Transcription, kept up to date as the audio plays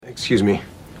Excuse me.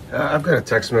 I've got a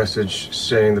text message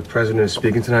saying the president is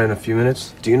speaking tonight in a few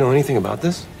minutes. Do you know anything about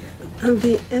this?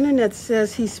 The internet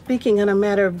says he's speaking on a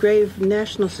matter of grave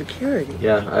national security.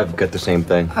 Yeah, I've got the same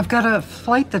thing. I've got a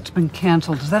flight that's been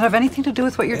canceled. Does that have anything to do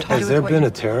with what you're talking about? Has there been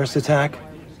a terrorist attack?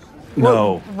 No.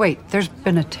 Well, wait, there's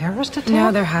been a terrorist attack?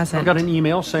 No, there hasn't. I've got an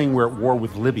email saying we're at war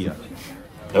with Libya.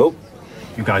 Nope.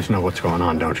 You guys know what's going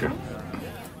on, don't you?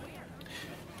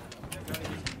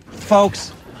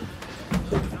 Folks,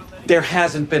 there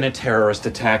hasn't been a terrorist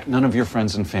attack. None of your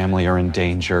friends and family are in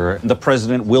danger. The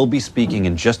president will be speaking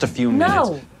in just a few minutes.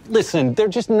 No. Listen, they're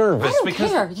just nervous I don't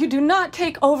because care. You do not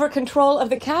take over control of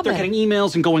the cabin. they're getting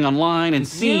emails and going online and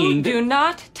seeing. You do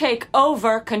not take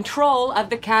over control of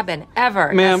the cabin,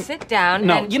 ever. Ma'am, Now sit down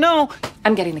No, and... you know...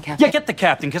 I'm getting the captain. Yeah, get the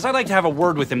captain, because I'd like to have a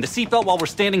word with him. The seatbelt while we're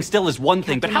standing still is one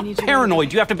thing, but how paranoid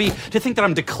do you have to be to think that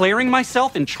I'm declaring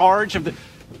myself in charge of the...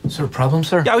 Is there a problem,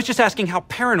 sir? Yeah, I was just asking how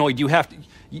paranoid you have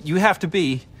to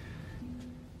be.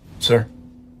 Sir?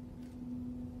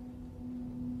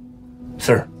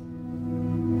 Sir?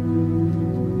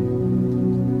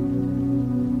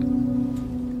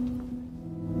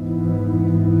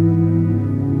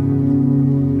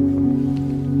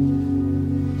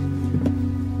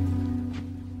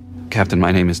 Captain,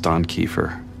 my name is Don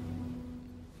Kiefer.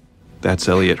 That's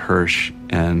Elliot Hirsch,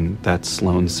 and that's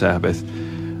Sloan Sabbath.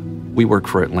 We work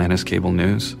for Atlantis Cable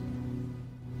News,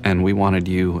 and we wanted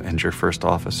you and your first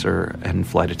officer and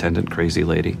flight attendant Crazy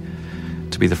Lady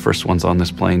to be the first ones on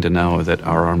this plane to know that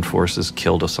our armed forces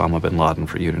killed Osama bin Laden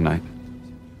for you tonight.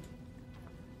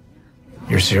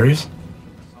 You're serious?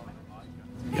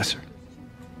 Yes, sir.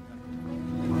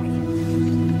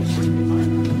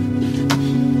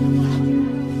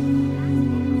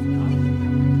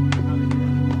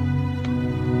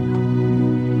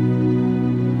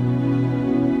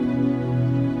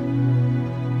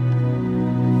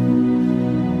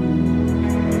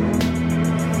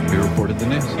 We reported the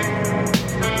news.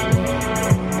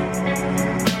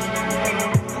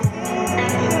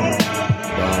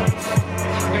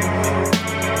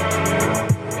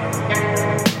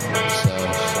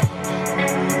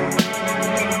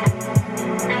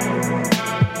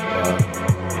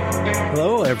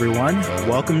 Hello, everyone.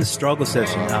 Welcome to Struggle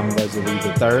Session. I'm Leslie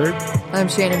III. I'm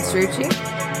Shannon Strucci.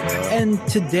 And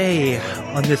today,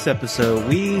 on this episode,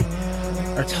 we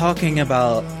are talking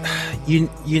about, you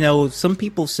know, some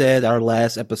people said our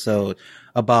last episode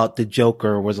about the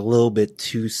Joker was a little bit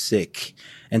too sick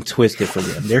and twisted for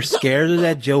them. They're scared of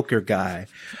that Joker guy.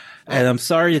 And I'm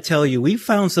sorry to tell you, we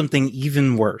found something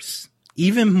even worse.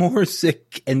 Even more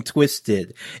sick and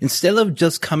twisted. Instead of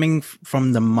just coming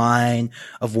from the mind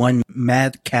of one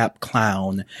madcap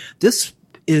clown, this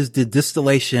is the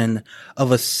distillation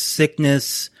of a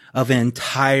sickness of an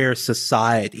entire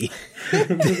society.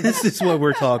 This is what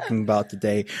we're talking about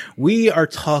today. We are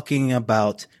talking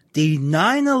about the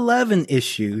 9/11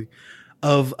 issue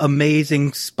of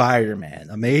Amazing Spider-Man.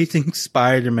 Amazing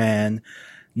Spider-Man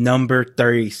number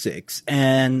 36.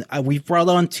 And we've brought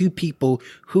on two people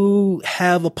who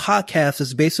have a podcast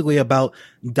that's basically about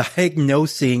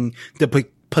diagnosing the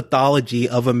pathology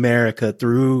of America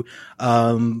through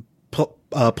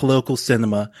political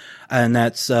cinema. And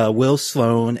that's Will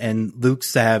Sloan and Luke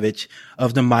Savage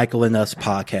of the Michael and Us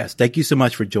podcast. Thank you so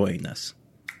much for joining us.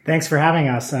 Thanks for having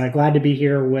us. Glad to be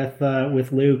here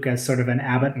with Luke as sort of an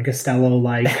Abbott and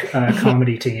Costello-like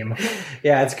comedy team.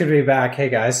 Yeah, it's good to be back. Hey,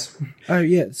 guys.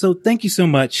 Yeah, so thank you so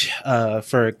much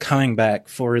for coming back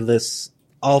for this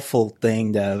awful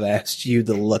thing that I've asked you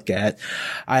to look at.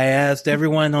 I asked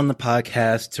everyone on the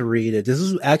podcast to read it. This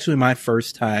is actually my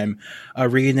first time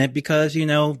reading it because, you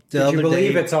know, Did you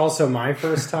believe it's also my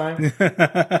first time?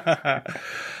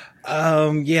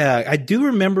 Yeah, I do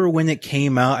remember when it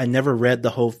came out. I never read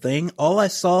the whole thing. All I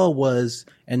saw was,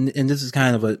 and this is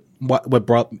kind of what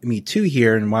brought me to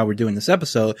here and why we're doing this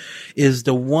episode, is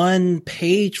the one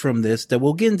page from this that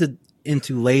we'll get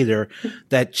into later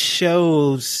that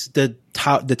shows the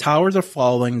towers are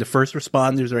falling, the first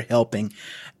responders are helping,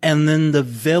 and then the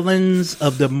villains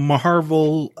of the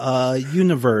Marvel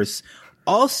universe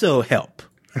also help.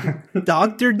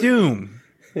 Doctor Doom,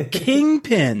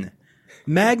 Kingpin,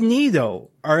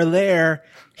 Magneto are there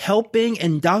helping,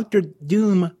 and Doctor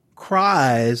Doom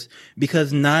cries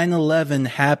because 9/11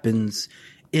 happens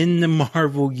in the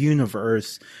Marvel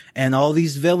universe, and all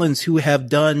these villains who have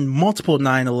done multiple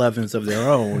 9/11s of their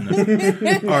own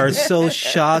are so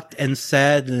shocked and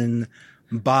saddened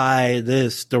by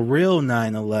the real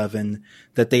 9/11,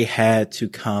 that they had to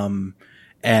come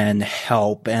and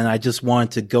help. And I just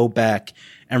wanted to go back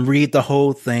and read the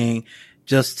whole thing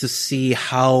just to see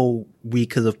how we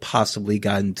could have possibly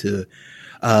gotten to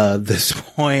this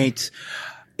point.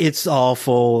 It's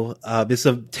awful. It's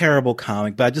a terrible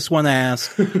comic, but I just want to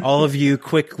ask all of you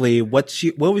quickly, what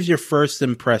was your first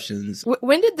impressions?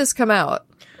 When did this come out?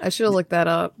 I should have looked that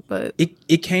up, but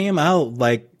It came out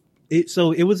like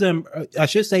so it was I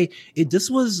should say this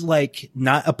was like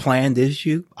not a planned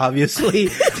issue. Obviously,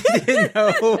 they didn't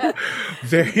know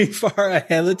very far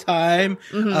ahead of time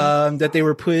that they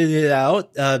were putting it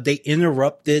out. They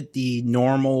interrupted the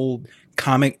normal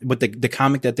comic with the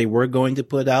comic that they were going to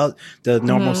put out, the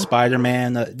normal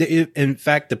Spider-Man. In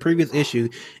fact, the previous issue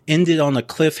ended on a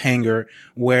cliffhanger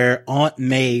where Aunt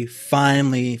May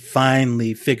finally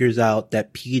figures out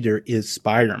that Peter is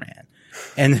Spider-Man.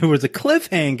 And there was a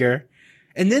cliffhanger,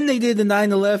 and then they did the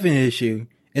 9/11 issue,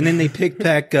 and then they picked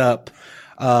back up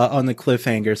on the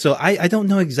cliffhanger. So I don't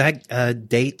know exact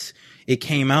date it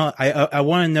came out. I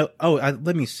want to know.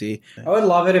 Let me see. I would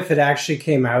love it if it actually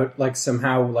came out like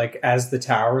somehow like as the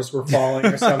towers were falling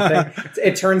or something.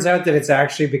 It turns out that it's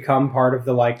actually become part of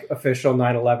the like official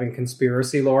 9/11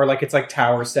 conspiracy lore. Like it's like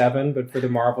Tower 7, but for the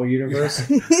Marvel universe.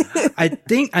 I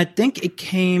think it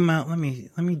came out. Let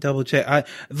me double check. I'm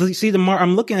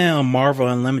looking at a Marvel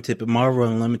Unlimited, but Marvel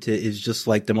Unlimited is just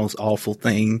like the most awful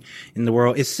thing in the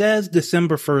world. It says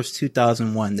December 1st,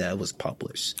 2001 that it was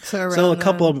published.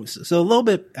 So a little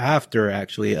bit after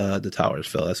actually the towers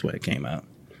fell. That's when it came out.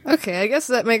 Okay, I guess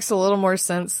that makes a little more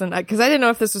sense than because I didn't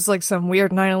know if this was like some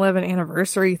weird 9/11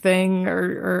 anniversary thing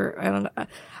or I don't know.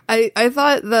 I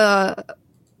thought the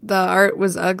art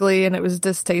was ugly and it was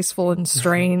distasteful and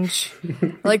strange.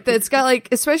 Like it's got like,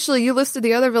 especially you listed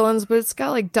the other villains, but it's got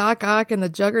like Doc Ock and the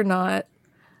Juggernaut.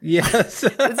 Yes.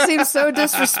 It seems so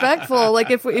disrespectful.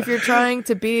 Like if you're trying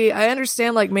to be, I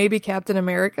understand like maybe Captain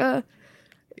America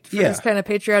for this kind of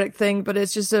patriotic thing, but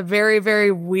it's just a very,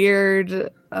 very weird,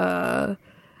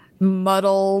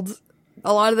 muddled.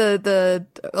 A lot of the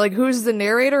like, who's the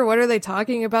narrator? What are they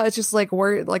talking about? It's just like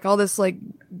word, like all this like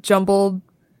jumbled,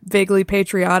 vaguely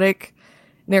patriotic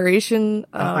narration.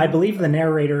 I believe the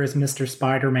narrator is Mr.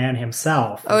 Spider-Man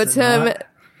himself. Oh, it's him. Not?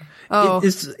 Oh,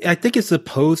 I think it's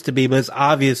supposed to be, but it's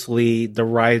obviously the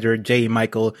writer J.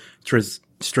 Michael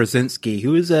Straczynski,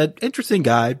 who is an interesting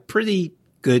guy, pretty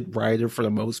good writer for the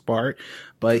most part,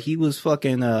 but he was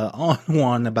fucking on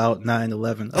one about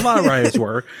 9/11. A lot of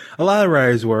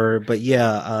writers were, but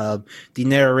yeah, the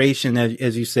narration,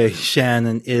 as you say,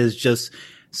 Shannon, is just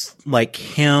like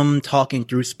him talking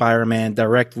through Spider-Man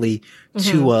directly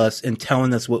to us and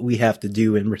telling us what we have to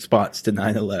do in response to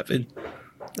 9/11.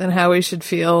 And how we should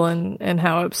feel and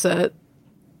how upset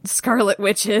Scarlet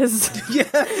Witch is. Yeah.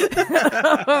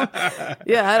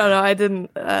 Yeah, I don't know. I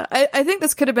didn't. I think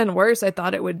this could have been worse. I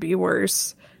thought it would be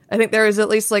worse. I think there was at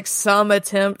least like some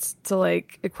attempt to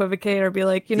like equivocate or be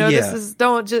like, this is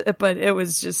but it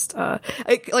was just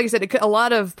like I said, a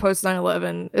lot of post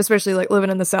 9/11, especially like living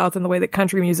in the South and the way that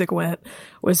country music went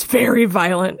was very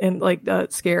violent and like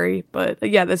scary. But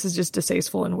yeah, this is just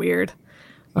distasteful and weird.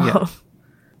 Yeah.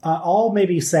 I'll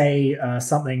maybe say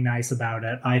something nice about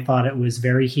it. I thought it was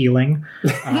very healing.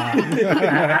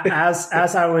 As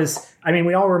I was, I mean,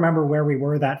 we all remember where we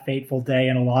were that fateful day,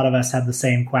 and a lot of us had the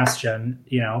same question.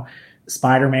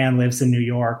 Spider-Man lives in New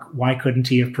York. Why couldn't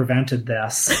he have prevented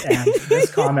this? And this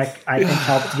comic, I think,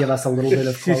 helped give us a little bit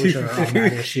of closure on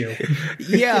that issue.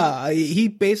 Yeah, he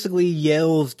basically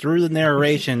yells through the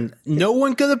narration, "No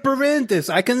one could have prevented this.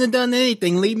 I couldn't have done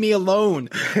anything. Leave me alone."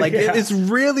 Like it's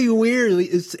really weird.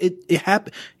 It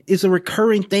happened. It's a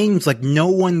recurring theme. It's like no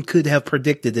one could have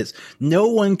predicted this. No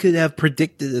one could have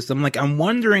predicted this. I'm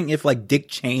wondering if like Dick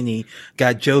Cheney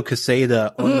got Joe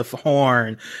Quesada on the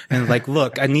horn and like,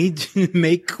 look, I need to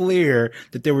make clear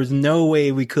that there was no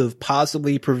way we could have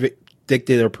possibly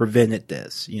predicted or prevented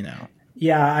this,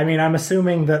 Yeah, I mean, I'm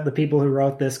assuming that the people who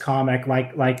wrote this comic,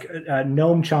 like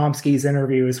Noam Chomsky's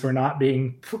interviews, were not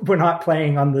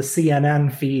playing on the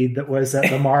CNN feed that was at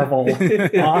the Marvel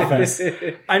office.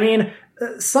 I mean,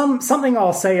 something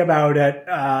I'll say about it,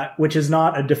 which is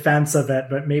not a defense of it,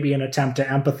 but maybe an attempt to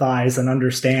empathize and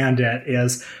understand it,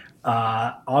 is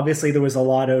obviously there was a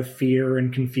lot of fear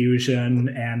and confusion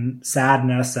and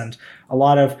sadness and a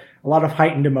lot of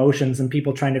heightened emotions and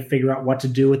people trying to figure out what to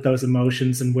do with those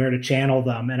emotions and where to channel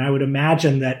them. And I would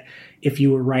imagine that if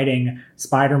you were writing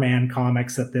Spider-Man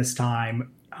comics at this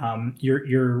time,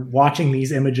 you're watching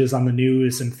these images on the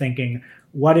news and thinking,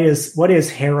 what is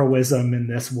heroism in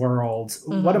this world?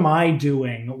 Mm-hmm. What am I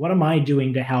doing? What am I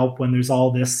doing to help when there's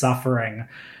all this suffering?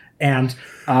 And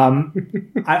I'm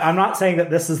not saying that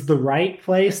this is the right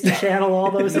place to channel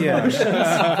all those emotions,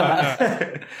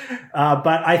 but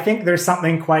I think there's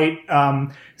something quite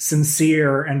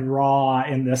sincere and raw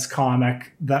in this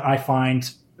comic that I find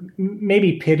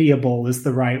maybe pitiable is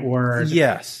the right word.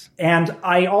 Yes. And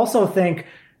I also think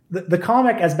the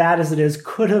comic, as bad as it is,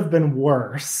 could have been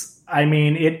worse. I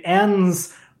mean, it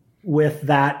ends with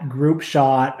that group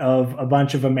shot of a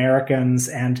bunch of Americans,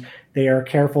 and they are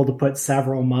careful to put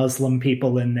several Muslim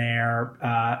people in there,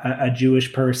 a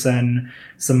Jewish person,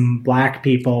 some black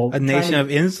people. A Nation of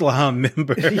Islam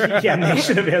member. Yeah,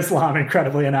 Nation of Islam,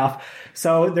 incredibly enough.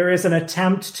 So there is an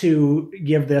attempt to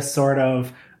give this sort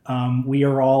of we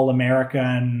are all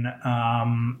American,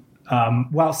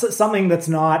 something that's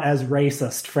not as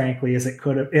racist, frankly, as it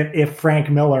could have if Frank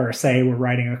Miller, say, were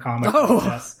writing a comic like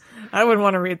this. I would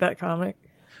want to read that comic.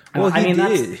 Well,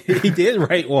 he did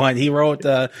write one. He wrote,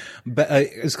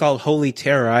 it's called Holy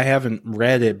Terror. I haven't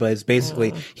read it, but it's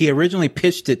basically, he originally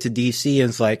pitched it to DC and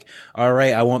it's like, all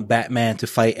right, I want Batman to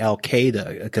fight Al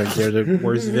Qaeda because they're the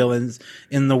worst villains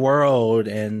in the world.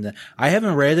 And I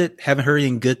haven't read it, haven't heard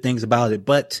any good things about it,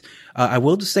 but I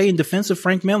will just say in defense of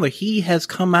Frank Miller, he has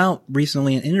come out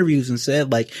recently in interviews and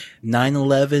said like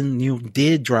 9/11,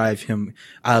 did drive him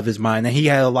out of his mind. And he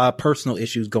had a lot of personal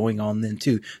issues going on then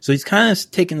too. So he's kind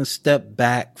of taken a step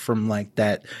back from like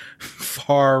that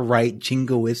far right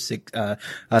jingoistic,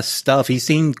 stuff. He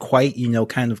seemed quite,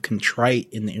 kind of contrite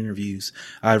in the interviews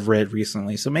I've read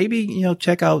recently. So maybe,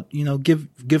 check out,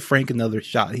 give Frank another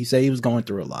shot. He said he was going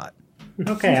through a lot.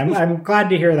 Okay. I'm glad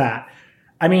to hear that.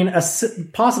 I mean,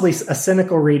 possibly a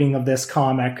cynical reading of this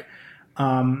comic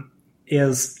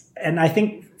is, and I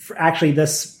think actually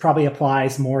this probably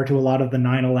applies more to a lot of the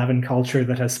 9/11 culture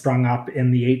that has sprung up in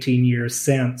the 18 years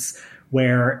since,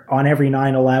 where on every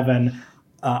 9/11,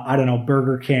 I don't know,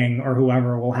 Burger King or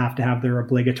whoever will have to have their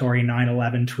obligatory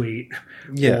 9/11 tweet.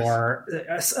 Yes. Or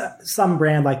some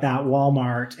brand like that,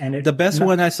 Walmart. And the best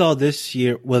one I saw this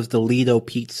year was the Lido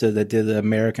Pizza that did the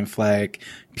American flag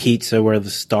pizza where the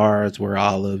stars were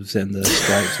olives and the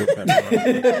stripes were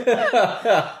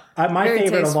pepperoni. My Very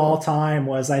favorite tasteful. of all time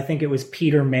was, I think it was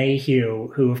Peter Mayhew,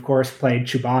 who of course played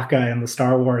Chewbacca in the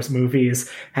Star Wars movies,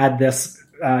 had this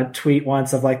tweet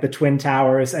once of like the Twin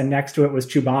Towers, and next to it was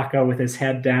Chewbacca with his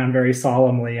head down very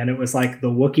solemnly, and it was like the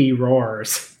Wookiee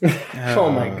roars.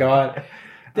 Oh my god.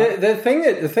 The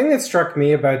thing that struck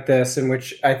me about this, and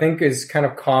which I think is kind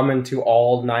of common to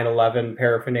all 9/11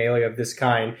 paraphernalia of this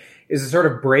kind, is a sort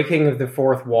of breaking of the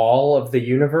fourth wall of the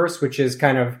universe, which is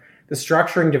kind of the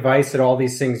structuring device that all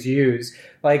these things use.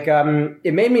 Like,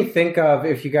 it made me think of,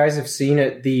 if you guys have seen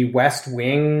it, the West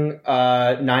Wing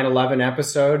 9/11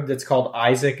 episode that's called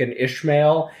Isaac and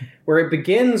Ishmael, where it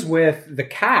begins with the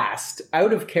cast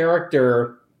out of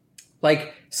character,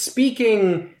 like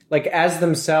speaking like as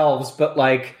themselves, but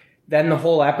like then the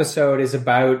whole episode is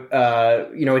about,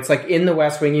 it's like in the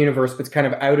West Wing universe, but it's kind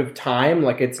of out of time.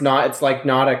 Like it's not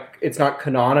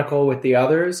canonical with the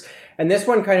others. And this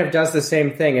one kind of does the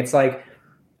same thing. It's like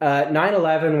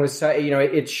 9/11 was,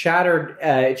 it shattered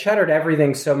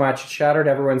everything so much. It shattered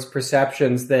everyone's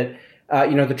perceptions that,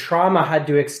 the trauma had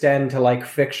to extend to like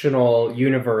fictional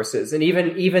universes. And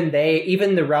even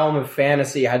the realm of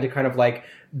fantasy had to kind of like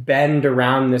bend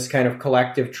around this kind of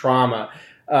collective trauma.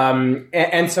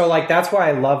 And so like, that's why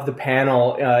I love the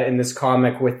panel, in this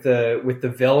comic with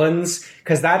the villains.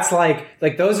 Cause that's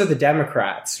like those are the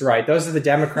Democrats, right? Those are the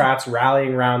Democrats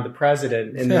rallying around the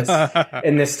president in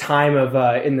this time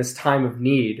of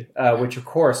need, which of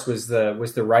course was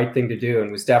the right thing to do,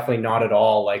 and was definitely not at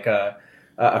all like a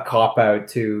cop out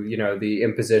to, the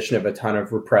imposition of a ton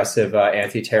of repressive,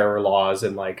 anti-terror laws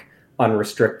and like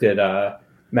unrestricted,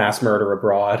 mass murder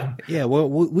abroad. Yeah, well,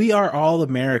 we are all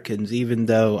Americans, even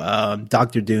though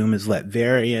Dr. Doom is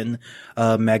Latvian,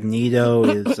 Magneto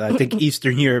is, I think,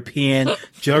 Eastern European,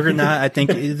 Juggernaut, I think,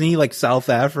 isn't he like South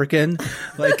African?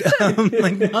 Like,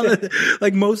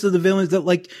 like most of the villains that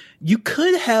like, you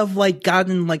could have like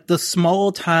gotten like the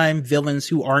small time villains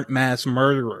who aren't mass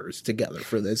murderers together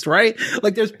for this, right?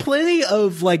 Like there's plenty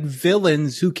of like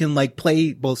villains who can like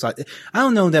play both sides. I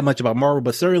don't know that much about Marvel,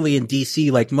 but certainly in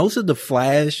DC, like most of the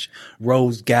Flash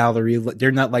Rose Gallery,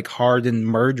 they're not like hardened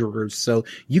murderers. So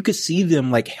you could see them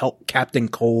like help Captain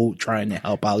Cold trying to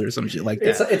help out or some shit like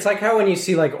that. It's like how when you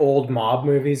see like old mob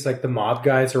movies, like the mob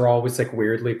guys are always like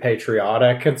weirdly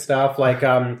patriotic and stuff. Like,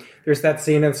 there's that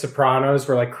scene in Sopranos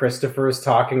where like Christopher is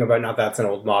talking about, not that's an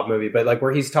old mob movie, but like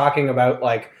where he's talking about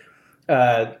like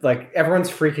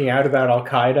everyone's freaking out about Al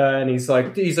Qaeda, and he's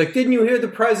like, didn't you hear the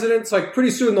president's like,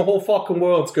 pretty soon the whole fucking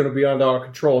world's going to be under our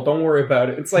control. Don't worry about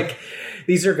it. It's like,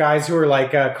 these are guys who are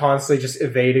like constantly just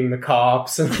evading the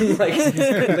cops and like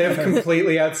live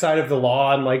completely outside of the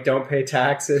law and like don't pay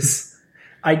taxes.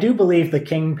 I do believe the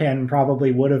Kingpin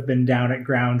probably would have been down at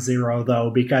ground zero,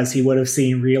 though, because he would have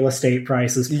seen real estate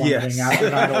prices plummeting after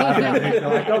 9/11. He'd be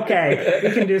like, okay,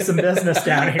 we can do some business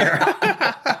down here.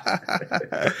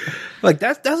 Like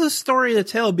that's a story to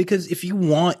tell, because if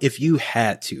you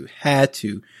had to,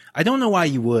 I don't know why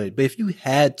you would, but if you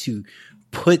had to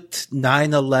put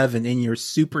 9/11 in your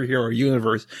superhero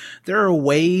universe, there are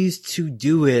ways to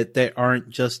do it that aren't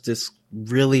just this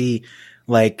really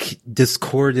like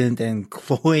discordant and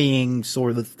cloying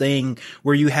sort of thing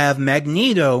where you have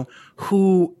Magneto,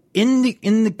 who in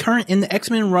the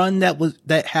X-Men run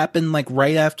that happened like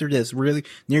right after this, really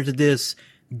near to this,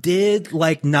 did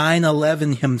like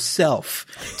 9/11 himself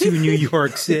to New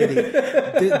York City.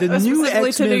 The new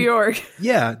X-Men to New York.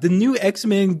 Yeah, the new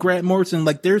X-Men Grant Morrison,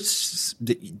 like there's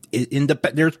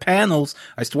panels,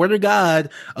 I swear to God,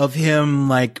 of him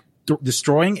like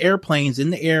destroying airplanes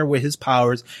in the air with his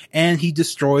powers, and he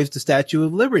destroys the Statue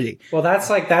of Liberty. Well, that's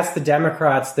the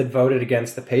Democrats that voted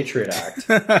against the Patriot Act.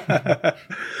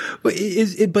 But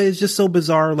it's just so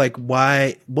bizarre. Like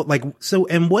why?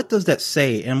 And what does that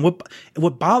say? And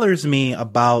what bothers me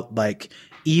about like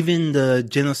even the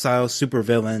genocidal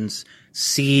supervillains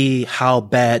see how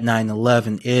bad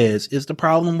 9/11 is the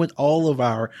problem with all of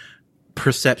our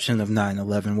perception of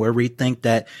 9/11, where we think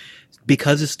that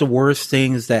because it's the worst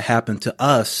things that happened to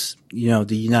us, the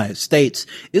United States,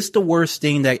 it's the worst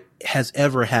thing that has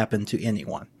ever happened to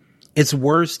anyone. It's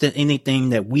worse than anything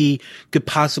that we could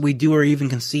possibly do or even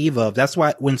conceive of. That's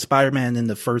why when Spider-Man in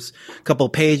the first couple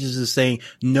of pages is saying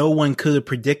no one could have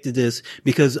predicted this,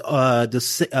 because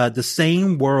the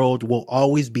same world will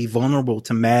always be vulnerable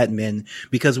to madmen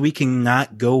because we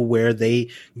cannot go where they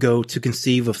go to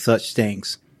conceive of such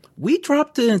things. We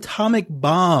dropped an atomic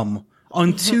bomb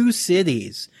on 2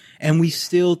 cities, and we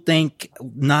still think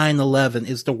 9/11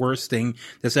 is the worst thing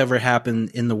that's ever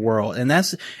happened in the world.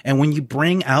 And when you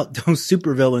bring out those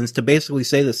supervillains to basically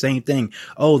say the same thing,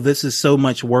 oh, this is so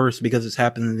much worse because it's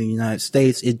happened in the United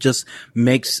States, it just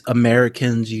makes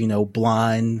Americans,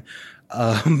 blind,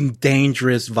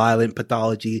 dangerous, violent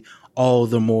pathology all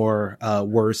the more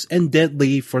worse and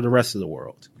deadly for the rest of the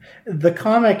world. The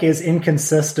comic is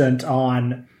inconsistent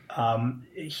on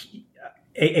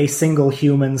a single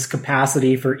human's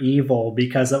capacity for evil,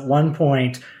 because at one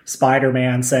point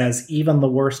Spider-Man says even the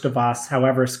worst of us,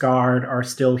 however scarred, are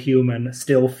still human,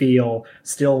 still feel,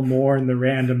 still mourn the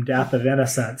random death of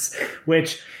innocence,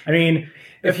 which, I mean,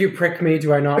 if you prick me,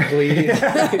 do I not bleed?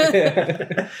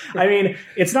 I mean,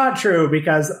 it's not true,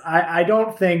 because I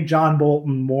don't think John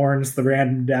Bolton mourns the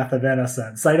random death of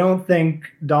innocence. I don't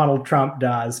think Donald Trump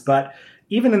does, but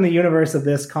even in the universe of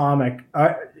this comic,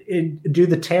 do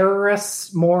the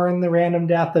terrorists mourn the random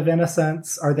death of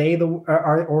innocence? Are they do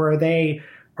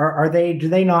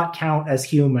they not count as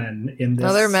human in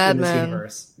this, they're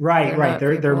universe? Right.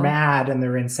 They're mad and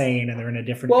they're insane and they're in a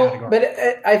different category. But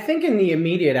I think in the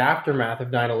immediate aftermath of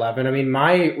 9/11, I mean,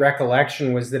 my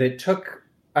recollection was that it took,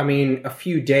 a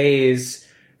few days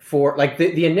for, like,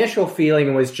 the initial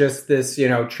feeling was just this,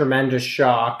 tremendous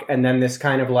shock, and then this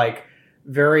kind of like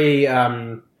very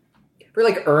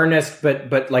like earnest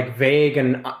but like vague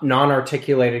and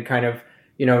non-articulated kind of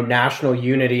national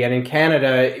unity. And in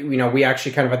Canada, we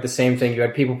actually kind of had the same thing. You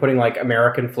had people putting like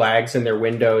American flags in their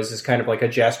windows as kind of like a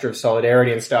gesture of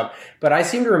solidarity and stuff. But I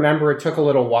seem to remember it took a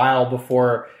little while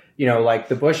before like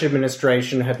the Bush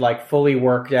administration had like fully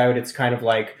worked out its kind of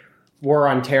like war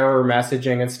on terror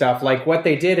messaging and stuff. Like what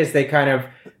they did is they kind of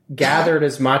gathered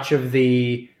as much of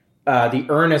the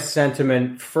earnest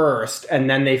sentiment first, and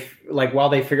then they while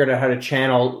they figured out how to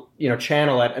channel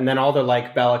it, and then all the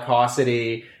like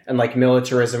bellicosity and like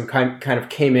militarism kind of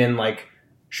came in like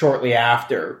shortly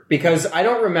after. Because I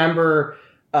don't remember,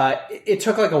 it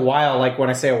took like a while, like when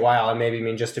I say a while, I maybe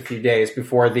mean just a few days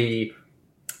before the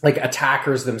like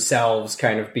attackers themselves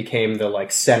kind of became the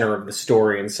like center of the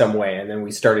story in some way, and then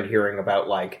we started hearing about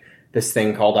like this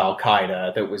thing called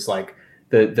Al-Qaeda that was like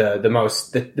the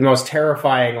most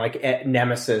terrifying like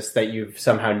nemesis that you've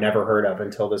somehow never heard of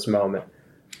until this moment.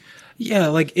 Yeah,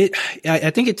 like I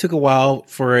think it took a while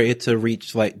for it to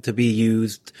reach, like, to be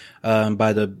used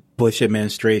by the Bush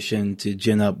administration to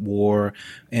gin up war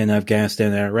in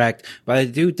Afghanistan and Iraq. But I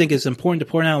do think it's important to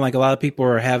point out, like, a lot of people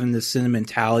are having this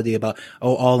sentimentality about,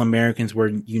 oh, all Americans were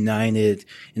united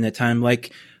in that time.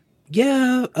 Like,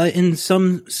 yeah, in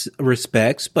some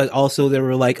respects, but also there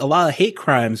were like a lot of hate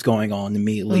crimes going on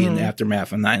immediately in the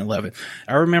aftermath of 9/11.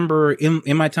 I remember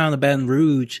in my town of Baton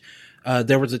Rouge,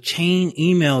 there was a chain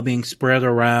email being spread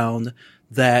around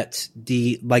that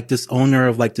this owner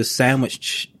of like the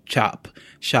sandwich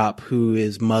Shop, who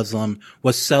is Muslim,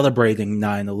 was celebrating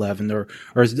 9/11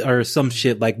 or some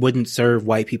shit, like wouldn't serve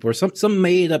white people or some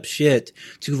made up shit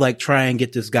to like try and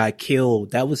get this guy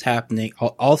killed. That was happening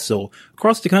also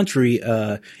across the country,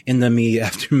 in the immediate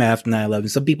aftermath of 9/11.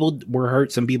 Some people were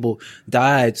hurt, some people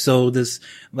died. So this,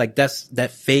 like, that's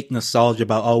that fake nostalgia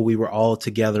about, oh, we were all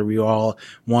together, we all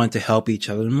wanted to help each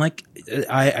other. I'm like,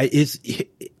 it's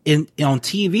on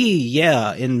TV,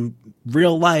 yeah, in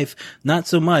real life, not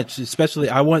so much. Especially,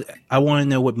 I want to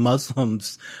know what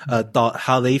Muslims thought,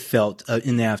 how they felt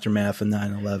in the aftermath of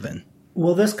 9/11.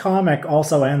 Well, this comic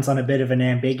also ends on a bit of an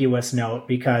ambiguous note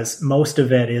because most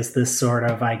of it is this sort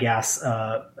of, I guess,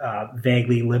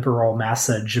 vaguely liberal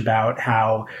message about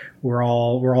how we're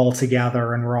all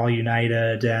together and we're all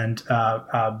united, and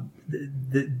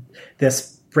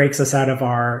this breaks us out of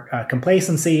our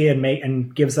complacency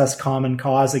and gives us common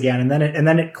cause again. And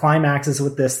then it climaxes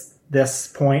with this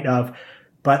point of,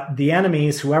 but the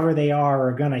enemies, whoever they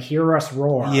are going to hear us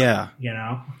roar. Yeah. You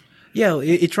know? Yeah,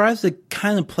 it tries to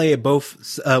kind of play it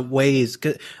both ways,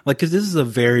 cause this is a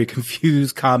very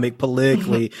confused comic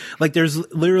politically. Like, there's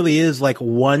literally is like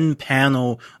one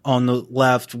panel on the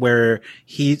left where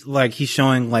he's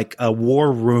showing like a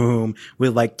war room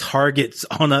with like targets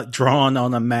drawn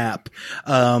on a map,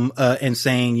 and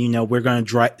saying, you know, we're going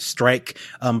to strike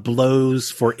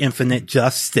blows for infinite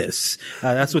justice.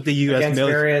 That's what the U.S. against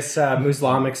various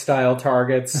Muslimic style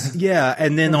targets. Yeah,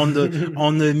 and then on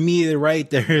the immediate right,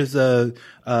 there's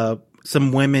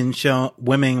some women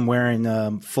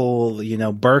wearing full, you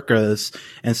know, burqas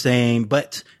and saying,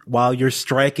 but while you're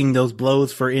striking those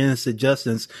blows for innocent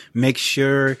justice, make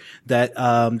sure that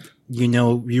you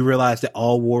know, you realize that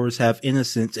all wars have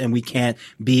innocents and we can't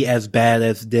be as bad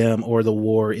as them or the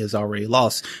war is already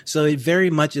lost. So it very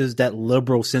much is that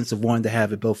liberal sense of wanting to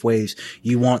have it both ways.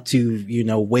 You want to, you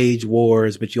know, wage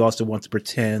wars, but you also want to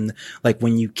pretend like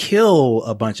when you kill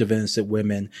a bunch of innocent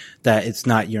women that it's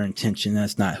not your intention.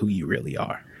 That's not who you really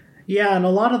are. Yeah, and a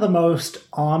lot of the most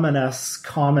ominous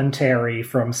commentary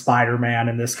from Spider-Man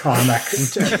in this comic.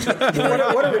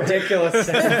 What a ridiculous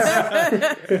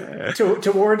sentence.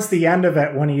 Towards the end of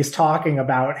it, when he's talking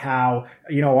about how,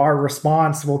 you know, our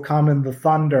response will come in the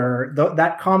thunder,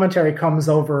 that commentary comes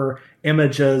over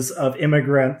images of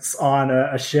immigrants on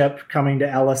a ship coming to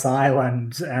Ellis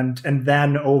Island, and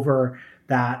then over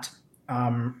that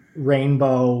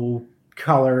rainbow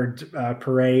colored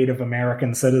parade of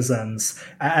American citizens,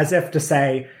 as if to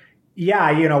say,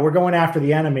 yeah, you know, we're going after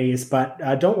the enemies, but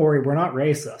don't worry, we're not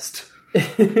racist.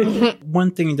 One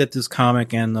thing that this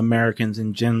comic and Americans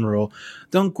in general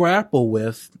don't grapple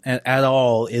with at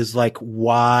all is like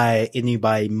why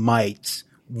anybody might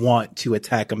want to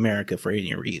attack America for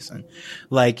any reason.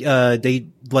 Like,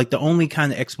 the only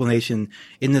kind of explanation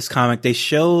in this comic, they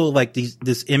show like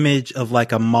this image of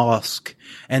like a mosque,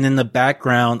 and in the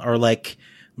background are like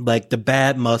the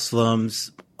bad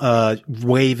Muslims,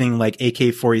 waving like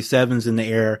AK-47s in the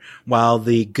air while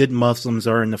the good Muslims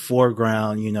are in the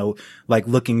foreground, you know, like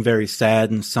looking very sad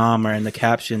and somber. And the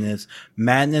caption is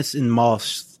 "Madness in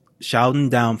Mosques, shouting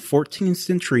down 14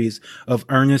 centuries of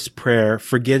earnest prayer,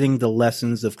 forgetting the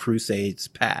lessons of crusades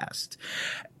past."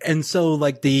 And so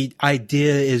like the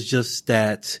idea is just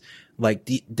that like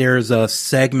there's a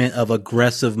segment of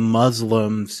aggressive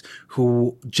Muslims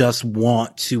who just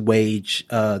want to wage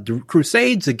the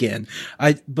crusades again.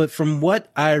 But from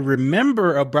what I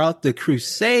remember about the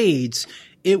crusades,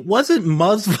 it wasn't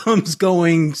Muslims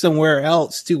going somewhere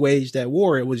else to wage that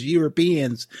war. It was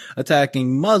Europeans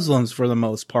attacking Muslims for the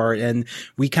most part. And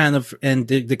we kind of, and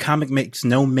the comic makes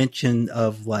no mention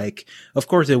of like, of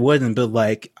course it wouldn't, but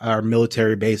like our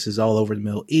military bases all over the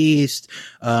Middle East,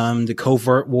 the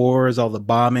covert wars, all the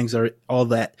bombings, or all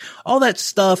that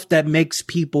stuff that makes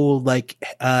people like,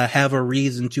 have a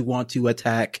reason to want to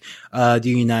attack, the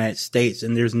United States.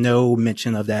 And there's no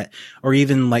mention of that, or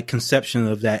even like conception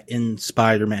of that in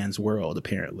Spider-Man's world,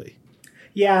 apparently.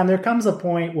 Yeah, and there comes a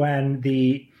point when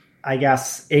the, I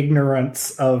guess,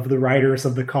 ignorance of the writers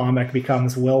of the comic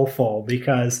becomes willful,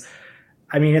 because,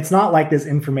 I mean, it's not like this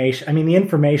information. I mean, the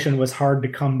information was hard to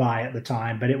come by at the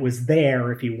time, but it was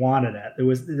there if you wanted it. There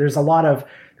was a lot of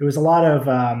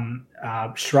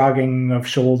shrugging of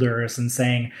shoulders and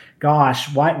saying,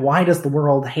 "Gosh, why does the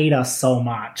world hate us so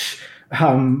much?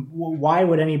 Why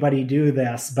would anybody do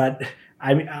this?" But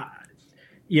I mean,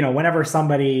 you know, whenever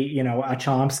somebody, you know, a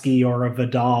Chomsky or a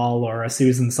Vidal or a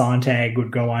Susan Sontag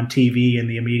would go on TV in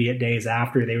the immediate days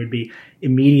after, they would be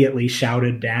immediately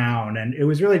shouted down. And it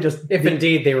was really just... If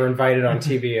indeed they were invited on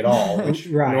TV at all, which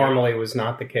right. Normally was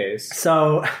not the case.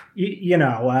 So,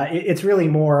 it's really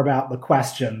more about the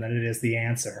question than it is the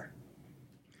answer.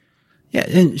 Yeah,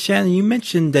 and Shannon, you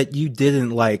mentioned that you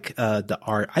didn't like the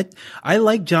art. I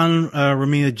like John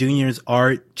Romita Jr.'s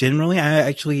art generally. I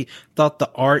actually thought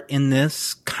the art in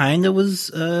this kind of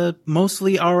was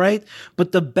mostly all right,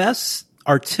 but the best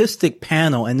artistic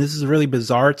panel, and this is really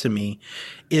bizarre to me,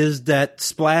 is that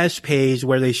splash page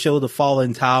where they show the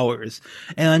fallen towers.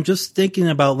 And I'm just thinking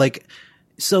about like,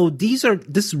 so this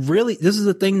is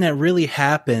a thing that really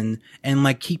happened. And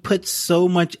like, he put so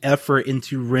much effort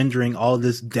into rendering all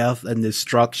this death and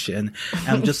destruction. And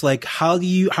I'm just like, how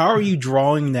are you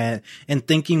drawing that and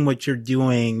thinking what you're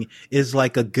doing is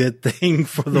like a good thing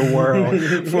for the world,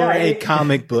 for a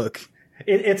comic book?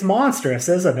 It's monstrous,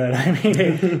 isn't it? I mean,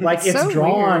 it's so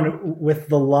drawn weird. With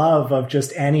the love of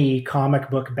just any comic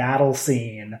book battle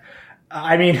scene.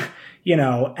 I mean, you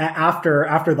know,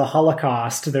 after the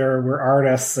Holocaust, there were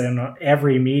artists in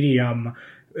every medium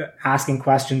asking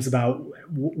questions about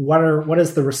what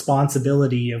is the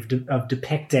responsibility of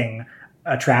depicting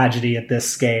a tragedy at this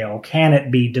scale? Can it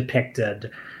be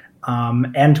depicted?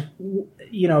 And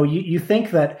you know, you think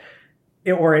that.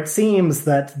 It seems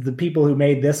that the people who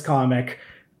made this comic,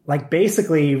 like,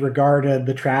 basically regarded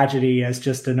the tragedy as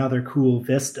just another cool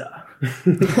vista.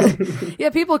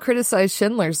 Yeah, people criticize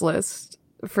Schindler's List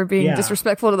for being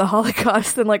disrespectful to the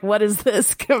Holocaust, and like, what is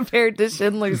this compared to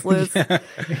Schindler's List?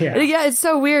 Yeah, it's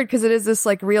so weird because it is this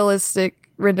like realistic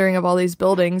rendering of all these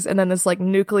buildings, and then this like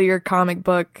nuclear comic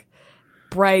book,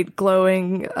 bright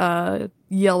glowing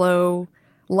yellow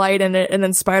light in it, and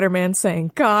then Spider-Man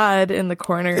saying God in the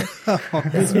corner.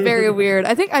 It's very weird.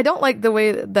 I don't like the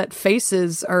way that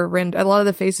faces are rendered. A lot of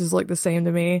the faces look the same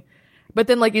to me, but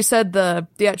then like you said, the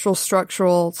actual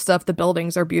structural stuff, the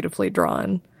buildings are beautifully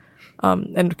drawn,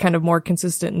 and kind of more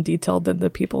consistent and detailed than the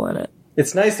people in it.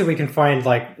 It's nice that we can find,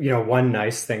 like, you know, one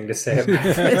nice thing to say about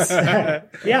this.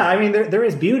 Yeah, I mean, there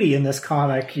is beauty in this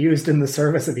comic used in the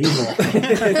service of evil.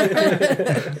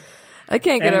 I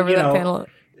can't get over that panel.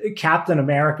 Captain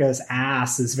America's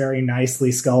ass is very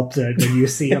nicely sculpted when you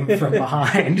see him from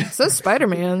behind. So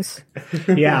Spider-Man's.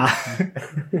 Yeah.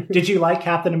 Did you like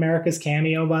Captain America's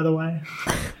cameo, by the way?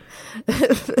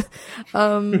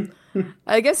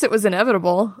 I guess it was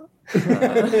inevitable.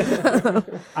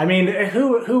 I mean,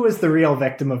 who was the real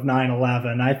victim of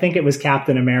 9/11? I think it was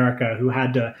Captain America, who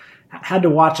had to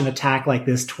watch an attack like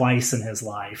this twice in his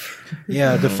life.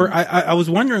 Yeah, I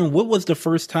was wondering, what was the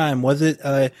first time? Was it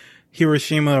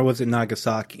Hiroshima or was it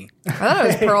Nagasaki? I thought it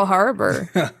was Pearl Harbor,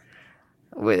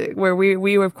 where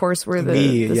we of course were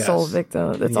the sole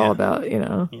victim. That's all about, you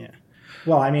know. Yeah.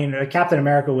 Well, I mean, Captain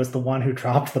America was the one who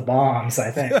dropped the bombs,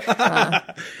 I think.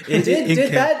 It's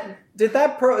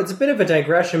a bit of a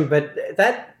digression, but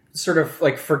that sort of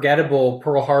like forgettable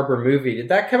Pearl Harbor movie, did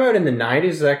that come out in the 90s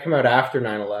or did that come out after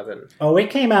 9/11? Oh, it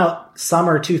came out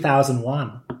summer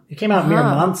 2001. It came out mere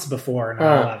months before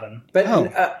 9/11.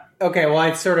 Okay, well,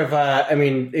 it's sort of,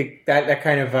 that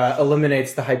kind of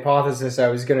eliminates the hypothesis I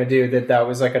was going to do that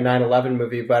was like a 9/11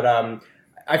 movie, but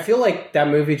I feel like that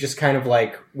movie just kind of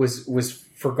like was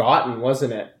forgotten,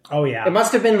 wasn't it? Oh, yeah. It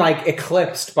must have been like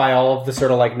eclipsed by all of the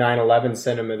sort of like 9/11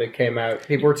 cinema that came out.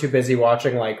 People were too busy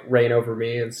watching like Reign Over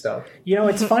Me and stuff. You know,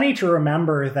 it's funny to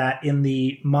remember that in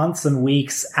the months and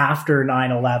weeks after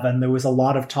 9/11, there was a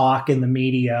lot of talk in the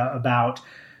media about,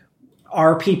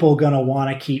 are people going to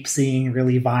want to keep seeing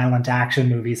really violent action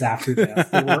movies after this?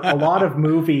 There were a lot of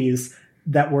movies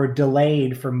that were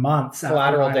delayed for months.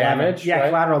 Collateral Damage? Yeah, right?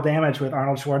 Collateral Damage with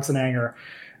Arnold Schwarzenegger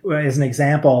is an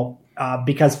example.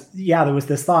 Because, there was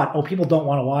this thought, people don't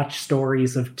want to watch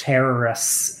stories of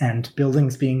terrorists and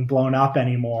buildings being blown up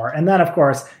anymore. And then, of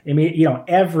course,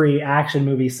 every action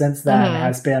movie since then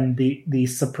has been the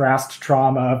suppressed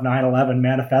trauma of 9/11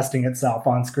 manifesting itself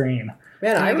on screen.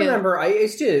 Man, I remember I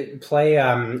used to play,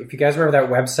 if you guys remember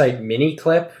that website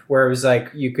Miniclip, where it was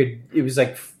like, it was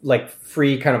like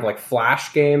free kind of like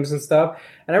Flash games and stuff.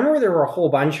 And I remember there were a whole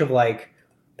bunch of there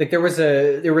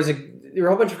were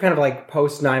a whole bunch of kind of like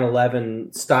post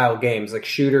 9/11 style games, like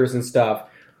shooters and stuff.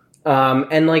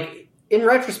 And like in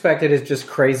retrospect, it is just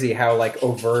crazy how like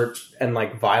overt and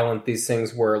like violent these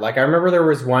things were. Like I remember there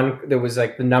was one that was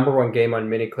like the number one game on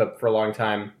Miniclip for a long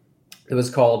time. It was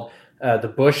called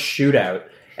the Bush Shootout,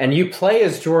 and you play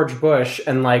as George Bush,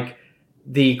 and like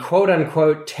the quote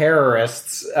unquote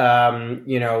terrorists,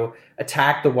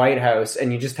 attack the White House,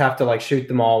 and you just have to like shoot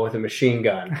them all with a machine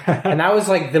gun. And that was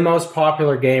like the most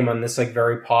popular game on this like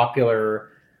very popular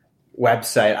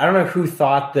website. I don't know who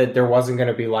thought that there wasn't going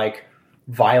to be like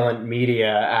violent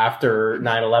media after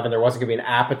 9/11. There wasn't going to be an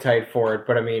appetite for it,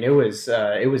 but I mean, it was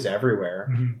everywhere.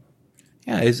 Mm-hmm.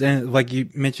 Yeah, and like you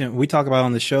mentioned, we talk about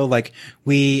on the show, like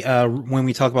when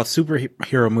we talk about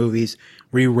superhero movies,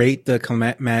 we rate the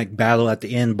climactic battle at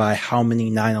the end by how many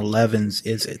 9/11s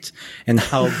is it, and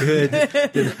how good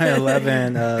the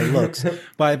 9/11 looks.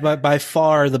 By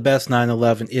far, the best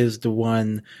 9/11 is the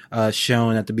one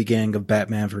shown at the beginning of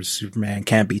Batman vs Superman.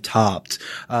 Can't be topped.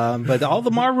 But all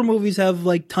the Marvel movies have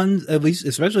like tons, at least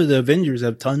especially the Avengers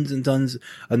have tons and tons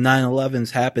of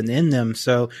 9/11s happen in them.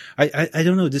 So I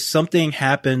don't know, just something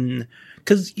happened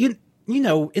because you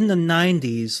know in the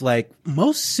 90s, like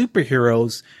most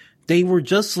superheroes, they were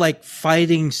just like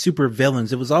fighting super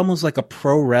villains. It was almost like a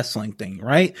pro wrestling thing,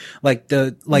 right? Like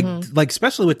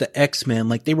especially with the X-Men,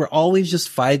 like they were always just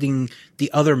fighting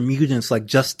the other mutants, like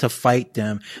just to fight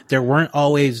them. There weren't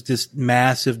always this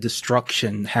massive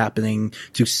destruction happening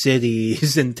to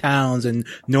cities and towns and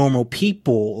normal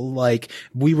people. Like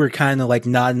we were kind of like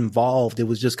not involved. It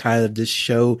was just kind of this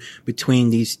show between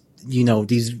these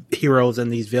heroes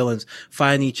and these villains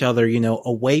fighting each other,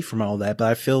 away from all that. But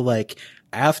I feel like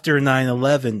after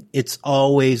 9/11, it's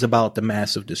always about the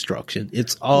massive destruction.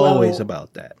 It's always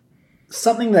about that.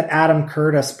 Something that Adam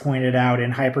Curtis pointed out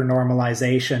in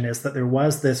Hypernormalization is that there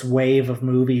was this wave of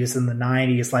movies in the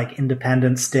 90s like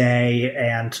Independence Day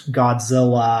and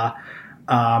Godzilla,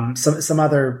 some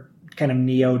other kind of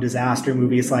neo-disaster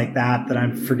movies like that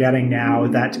I'm forgetting now,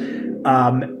 that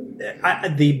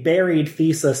the buried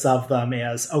thesis of them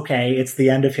is, okay, it's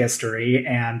the end of history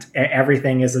and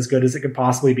everything is as good as it could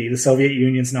possibly be. The Soviet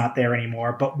Union's not there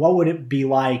anymore, but what would it be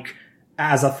like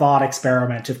as a thought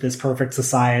experiment if this perfect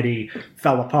society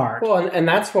fell apart? Well, and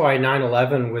that's why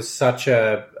 9/11 was such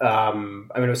a,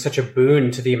 it was such a boon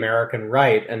to the American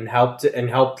right and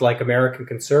helped like American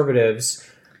conservatives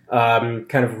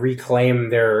kind of reclaim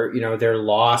their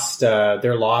lost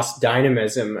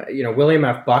dynamism. William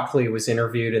F. Buckley was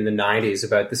interviewed in the 90s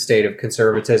about the state of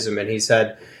conservatism, and he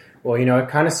said, well, it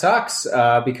kind of sucks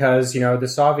because the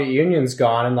Soviet Union's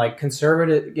gone, and like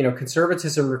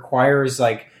conservatism requires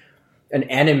like an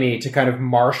enemy to kind of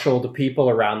marshal the people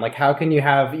around. Like, how can you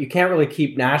can't really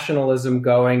keep nationalism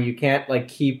going. You can't like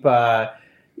keep the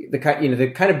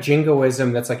kind of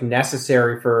jingoism that's like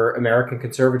necessary for American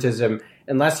conservatism,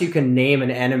 unless you can name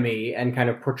an enemy and kind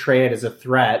of portray it as a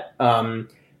threat. It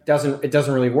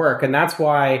doesn't really work. And that's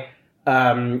why,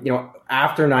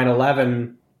 after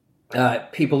 9/11,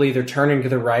 people either turning to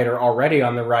the right or already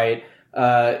on the right.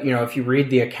 If you read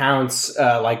the accounts,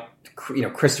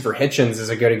 Christopher Hitchens is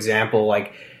a good example.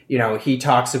 Like, he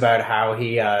talks about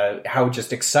how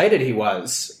just excited he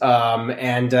was, or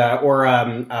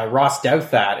Ross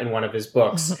Douthat in one of his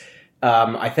books.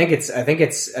 I think it's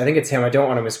him. I don't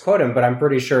want to misquote him, but I'm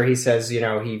pretty sure he says,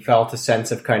 he felt a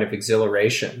sense of kind of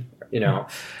exhilaration,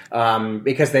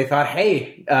 because they thought,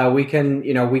 hey, we can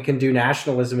do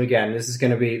nationalism again. This is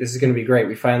going to be great.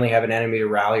 We finally have an enemy to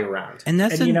rally around. And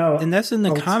that's in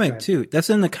the comic too. That's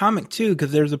in the comic too,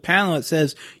 because there's a panel that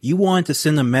says you wanted to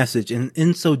send a message, and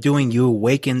in so doing, you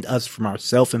awakened us from our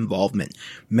self-involvement.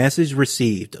 Message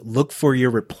received. Look for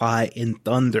your reply in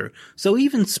thunder. So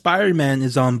even Spider-Man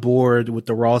is on board with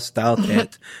the Ross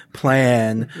Douthat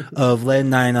plan of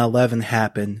letting 9/11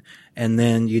 happen, and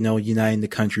then, uniting the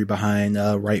country behind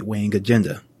a right-wing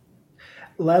agenda.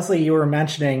 Leslie, you were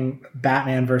mentioning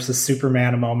Batman versus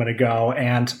Superman a moment ago,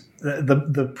 and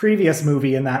the previous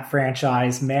movie in that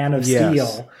franchise, Man of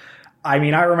Steel. I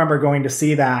mean, I remember going to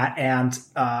see that, and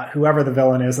whoever the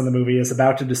villain is in the movie is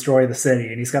about to destroy the city,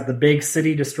 and he's got the big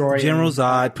city destroying... General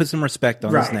Zod, put some respect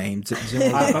on his name.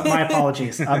 My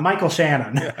apologies. Michael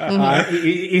Shannon.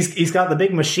 He's got the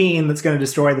big machine that's going to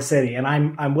destroy the city, and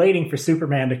I'm waiting for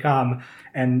Superman to come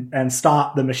and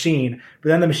stop the machine. But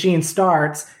then the machine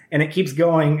starts, and it keeps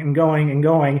going and going and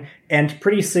going, and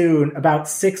pretty soon, about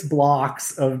 6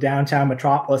 blocks of downtown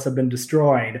Metropolis have been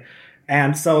destroyed.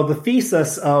 And so the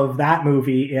thesis of that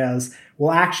movie is,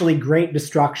 well, actually, great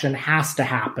destruction has to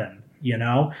happen,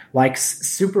 Like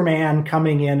Superman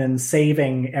coming in and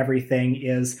saving everything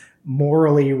is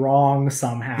morally wrong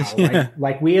somehow. Yeah.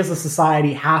 Like we as a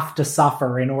society have to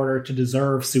suffer in order to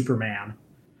deserve Superman.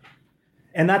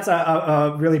 And that's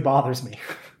really bothers me.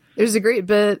 There's a great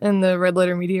bit in the Red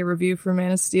Letter Media review for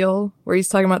Man of Steel where he's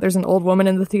talking about there's an old woman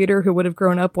in the theater who would have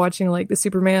grown up watching like the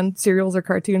Superman serials or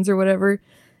cartoons or whatever.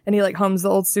 And he like hums the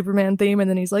old Superman theme, and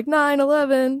then he's like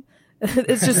 9/11.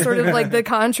 It's just sort of like the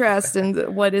contrast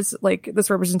and what is like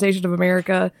this representation of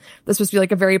America that's supposed to be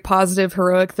like a very positive,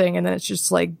 heroic thing, and then it's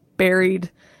just like buried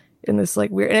in this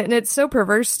like weird. And it's so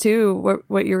perverse too.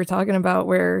 What you were talking about,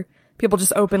 where people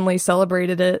just openly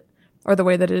celebrated it, or the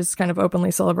way that it is kind of openly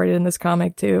celebrated in this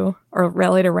comic too, or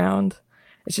rallied around.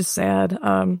 It's just sad.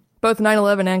 Both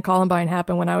 9/11 and Columbine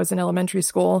happened when I was in elementary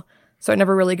school. So I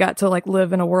never really got to like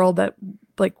live in a world that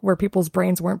like where people's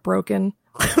brains weren't broken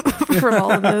from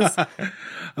all of this.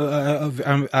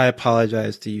 I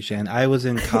apologize to you, Shan. I was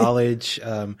in college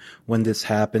when this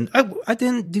happened. I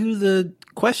didn't do the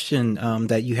question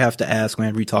that you have to ask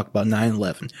whenever you talk about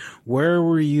 9/11. Where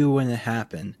were you when it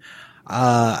happened?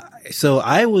 So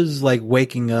I was like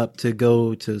waking up to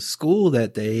go to school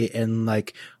that day, and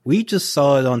like we just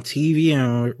saw it on TV,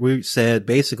 and we said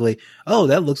basically, "Oh,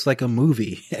 that looks like a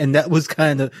movie," and that was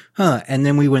kind of And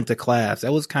then we went to class.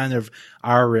 That was kind of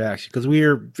our reaction because we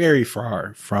were very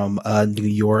far from New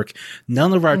York.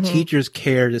 None of our teachers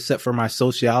cared except for my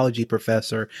sociology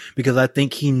professor because I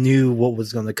think he knew what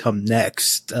was going to come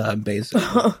next.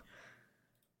 Basically.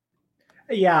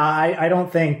 Yeah, I don't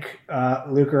think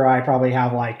Luke or I probably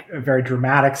have like very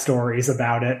dramatic stories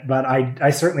about it, but I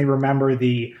certainly remember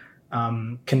the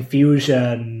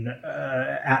confusion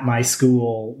at my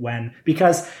school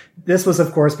because this was,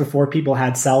 of course, before people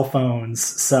had cell phones.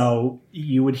 So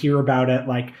you would hear about it,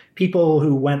 like people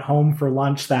who went home for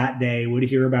lunch that day would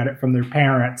hear about it from their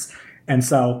parents. And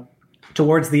so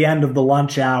towards the end of the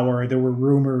lunch hour, there were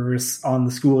rumors on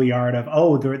the schoolyard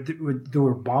of, there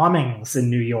were bombings in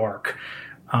New York.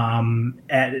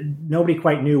 And nobody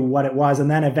quite knew what it was.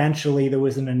 And then eventually there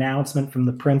was an announcement from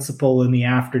the principal in the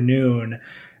afternoon,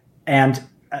 and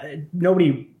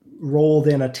nobody rolled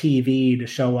in a TV to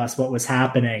show us what was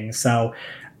happening. So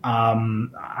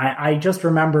I just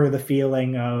remember the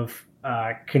feeling of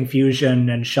confusion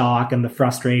and shock and the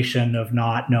frustration of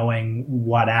not knowing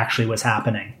what actually was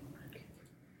happening.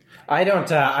 I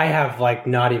don't. I have like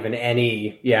not even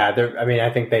any. Yeah, I mean, I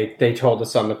think they told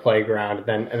us on the playground,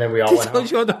 and then we all went home.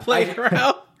 Told you on the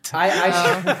playground.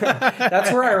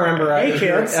 That's where I remember. Hey,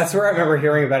 kids. That's where I remember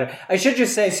hearing about it. I should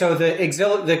just say, so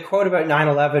the quote about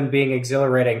 9/11 being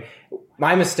exhilarating.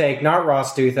 My mistake, not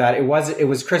Ross Douthat. It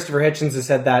was Christopher Hitchens who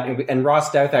said that, and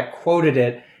Ross Douthat quoted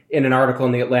it in an article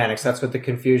in the Atlantic. So that's what the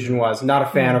confusion was. Not a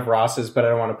fan of Ross's, but I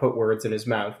don't want to put words in his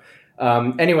mouth.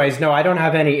 Anyways, no, I don't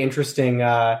have any interesting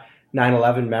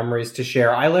 9/11 memories to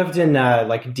share. I lived in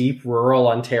like deep rural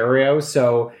Ontario,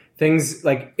 so things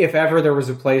like if ever there was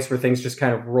a place where things just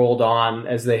kind of rolled on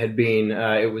as they had been,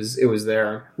 it was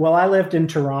there. Well, I lived in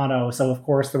Toronto, so of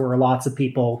course there were lots of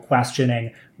people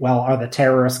questioning, well, are the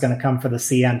terrorists going to come for the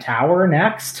CN Tower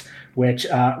next? Which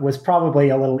was probably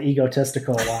a little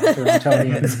egotistical on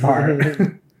Torontonians'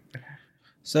 part.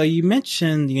 So you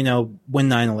mentioned, when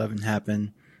 9/11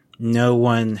 happened, no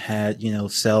one had,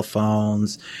 cell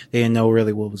phones. They didn't know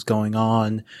really what was going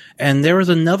on. And there was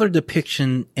another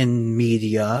depiction in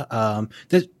media,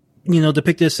 that,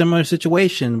 depicted a similar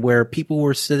situation where people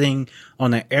were sitting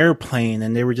on an airplane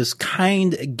and they were just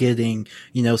kind of getting,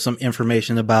 some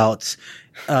information about,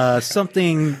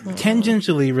 something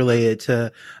tangentially related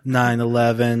to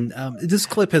 9/11. This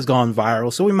clip has gone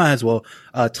viral, so we might as well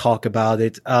talk about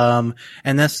it. And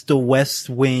that's the West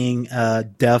Wing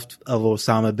death of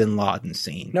Osama bin Laden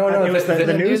scene. No, it was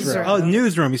the newsroom. Oh,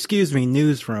 newsroom. Excuse me,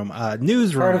 newsroom.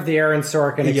 Newsroom. Part of the Aaron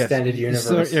Sorkin extended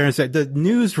universe. Aaron said the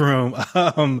newsroom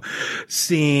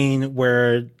scene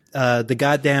where the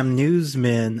goddamn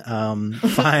newsmen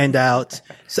find out.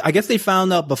 So I guess they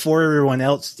found out before everyone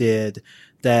else did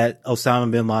that Osama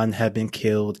bin Laden had been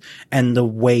killed, and the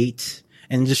weight,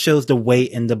 and it just shows the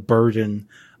weight and the burden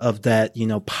of that,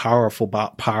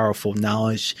 powerful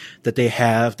knowledge that they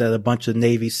have that a bunch of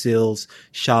Navy SEALs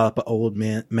shot up an old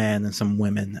man and some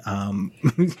women.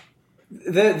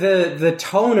 The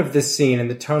tone of this scene and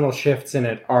the tonal shifts in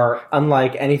it are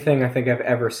unlike anything I think I've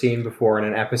ever seen before in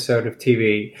an episode of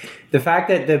TV. The fact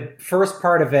that the first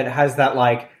part of it has that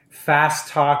like fast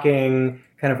talking,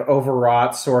 kind of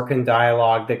overwrought Sorkin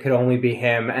dialogue that could only be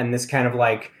him, and this kind of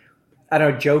like, I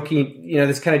don't know, jokey,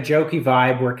 this kind of jokey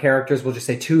vibe where characters will just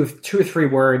say two or three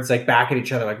words like back at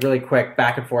each other, like really quick,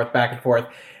 back and forth,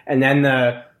 and then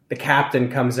the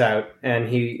captain comes out and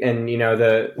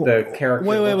the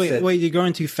character. Wait! You're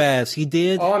going too fast. He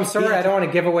did. Oh, I'm sorry. I don't want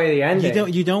to give away the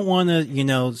ending. You don't want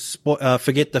to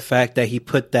forget the fact that he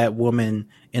put that woman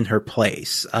in her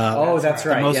place. That's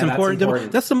right. That's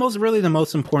important. That's the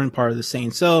most important part of the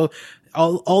scene. So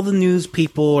all the news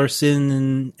people are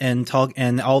sitting and talk,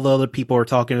 and all the other people are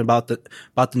talking about the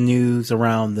news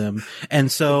around them.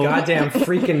 And so the goddamn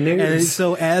freaking news. And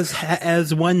so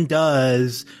as one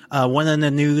does, one of the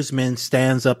newsmen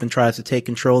stands up and tries to take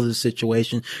control of the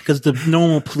situation because the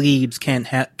normal plebes can't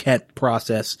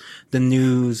process the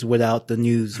news without the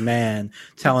newsman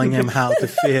telling him how to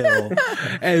feel.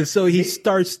 And so he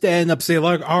starts standing up, saying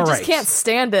like, "All right." Just can't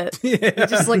stand it. He's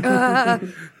just like,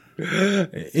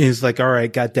 He's like, "All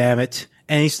right, God damn it."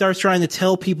 and he starts trying to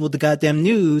tell people the goddamn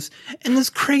news, and this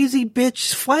crazy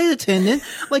bitch flight attendant,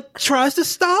 like, tries to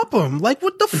stop him. Like,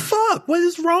 what the fuck? What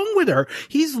is wrong with her?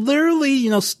 He's literally, you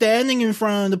know, standing in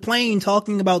front of the plane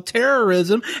talking about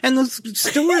terrorism, and the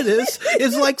stewardess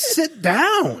is like, sit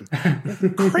down.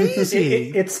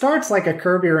 Crazy. It starts like a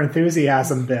Curb Your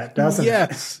Enthusiasm bit, doesn't it?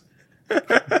 Yes.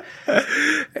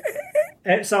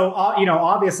 And so, you know,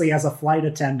 obviously as a flight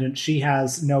attendant, she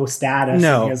has no status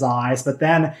in his eyes, but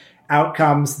then out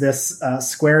comes this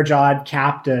square-jawed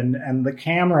captain, and the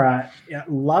camera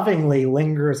lovingly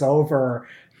lingers over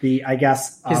the, I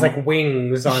guess, his like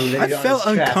wings on the. I felt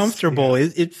uncomfortable.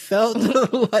 It felt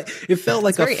like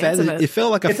a fetish. It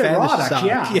felt like a fetish erotic,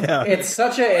 shot. yeah. It's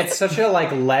such a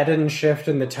like leaden shift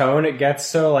in the tone. It gets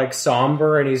so like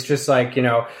somber, and he's just like, you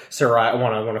know, sir, I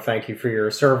want to thank you for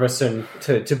your service, and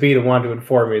to be the one to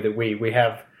inform you that we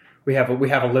have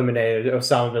eliminated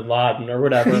Osama bin Laden or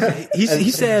whatever.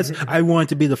 He says, I want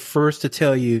to be the first to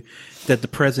tell you that the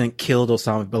president killed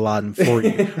Osama bin Laden for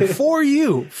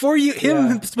you. for you.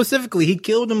 Him specifically. He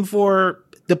killed him for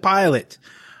the pilot.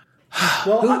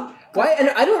 Well, why? And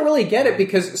I don't really get it,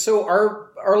 because so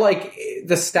are like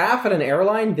the staff at an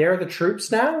airline, they're the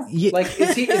troops now? Yeah. Like,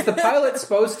 is the pilot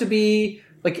supposed to be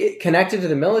like connected to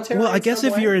the military? Well, I guess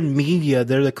if you're in media,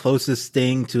 they're the closest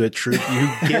thing to a troop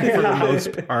you get for the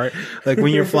most part. Like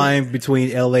when you're flying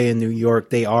between LA and New York,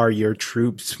 they are your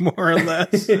troops, more or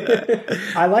less.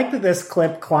 I like that this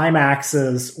clip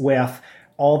climaxes with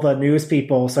all the news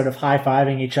people sort of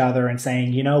high-fiving each other and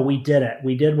saying, you know, we did it.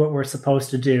 We did what we're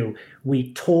supposed to do.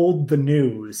 We told the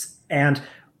news. And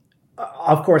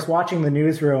of course, watching the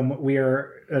newsroom,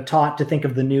 we're taught to think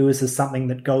of the news as something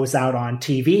that goes out on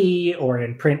TV or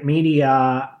in print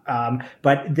media.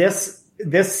 But this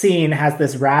scene has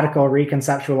this radical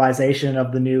reconceptualization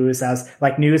of the news as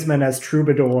like newsmen as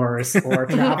troubadours or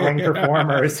traveling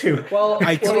performers who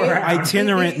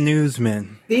itinerant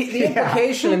newsmen. The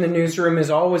implication in the newsroom is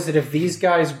always that if these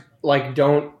guys like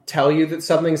don't tell you that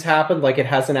something's happened, like it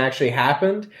hasn't actually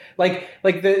happened. Like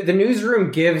the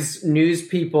newsroom gives news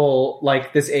people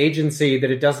like this agency that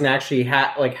it doesn't actually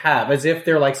have, as if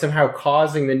they're like somehow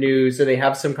causing the news, or they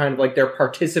have some kind of like they're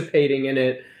participating in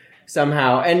it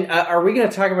somehow. And are we going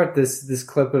to talk about this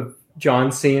clip of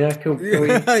John Cena? Can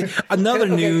we... Another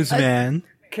newsman.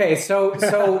 Okay,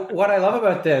 so what I love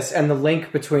about this and the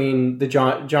link between the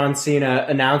John Cena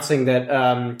announcing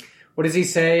that what does he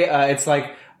say? It's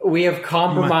like, we have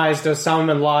compromised Osama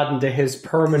bin Laden to his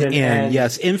permanent end.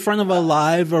 Yes, in front of a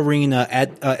live arena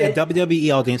at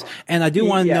WWE audience. And I do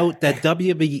want to note that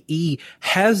WWE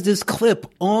has this clip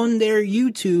on their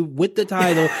YouTube with the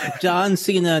title, John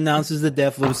Cena announces the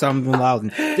death of Osama bin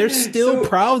Laden. They're still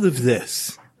proud of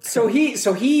this. So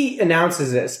he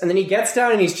announces this, and then he gets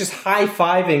down and he's just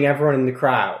high-fiving everyone in the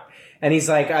crowd. And he's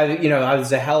like, I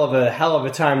was a hell of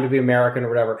a time to be American or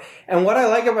whatever. And what I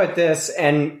like about this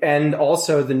and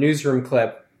also the newsroom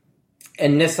clip,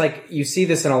 and this, like, you see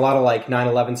this in a lot of like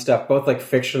 9/11 stuff, both like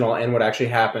fictional and what actually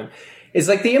happened, is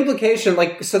like the implication,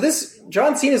 like, so this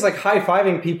John Cena is like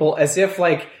high-fiving people as if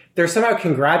like they're somehow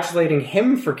congratulating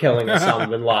him for killing Osama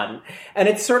bin Laden. And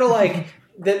it's sort of like,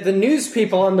 the news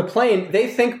people on the plane, they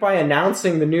think by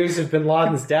announcing the news of bin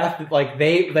Laden's death, like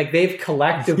they've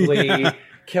collectively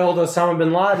killed Osama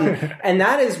bin Laden. And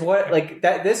that is what, like,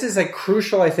 that this is like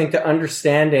crucial, I think, to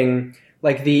understanding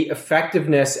like the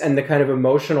effectiveness and the kind of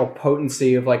emotional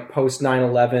potency of like post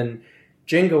 9/11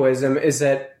 jingoism, is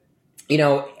that, you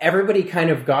know, everybody kind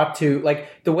of got to, like,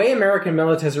 the way American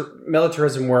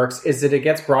militarism works is that it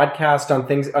gets broadcast on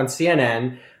things on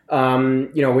CNN,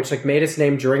 you know, which like made its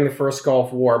name during the first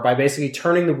Gulf War by basically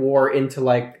turning the war into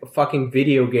like a fucking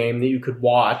video game that you could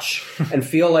watch and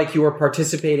feel like you were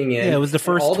participating in. Yeah, it was the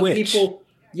first Twitch.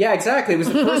 Yeah, exactly. It was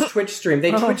the first Twitch stream.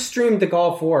 They Twitch streamed the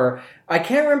Gulf War. I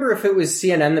can't remember if it was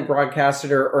CNN that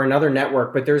broadcasted or another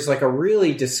network, but there's like a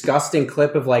really disgusting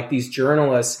clip of like these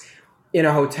journalists in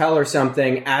a hotel or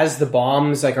something as the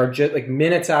bombs like are just like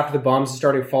minutes after the bombs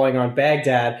started falling on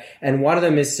Baghdad, and one of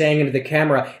them is saying into the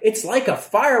camera, it's like a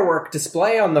firework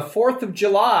display on the 4th of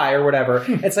July or whatever.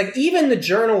 It's like even the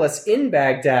journalists in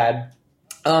Baghdad,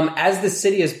 as the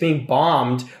city is being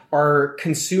bombed, are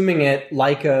consuming it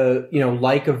like a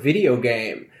video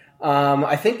game.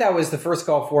 I think that was the first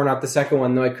Gulf War, not the second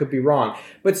one, though I could be wrong.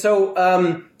 But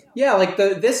so yeah, like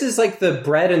this is like the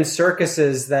bread and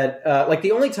circuses that, like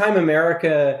the only time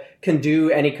America can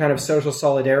do any kind of social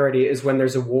solidarity is when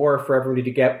there's a war for everybody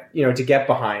to get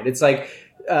behind. It's like,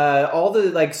 all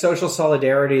the like social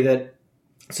solidarity that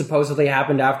supposedly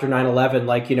happened after 9/11,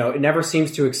 like, you know, it never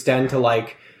seems to extend to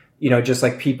like, just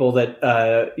like people that,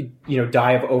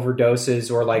 die of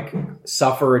overdoses or like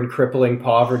suffer in crippling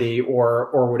poverty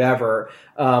or whatever.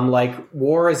 Like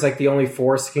war is like the only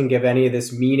force that can give any of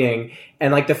this meaning.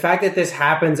 And like the fact that this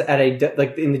happens at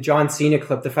like in the John Cena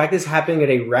clip, the fact that it's happening at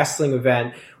a wrestling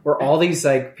event where all these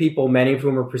like people, many of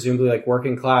whom are presumably like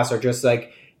working class, are just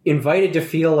like invited to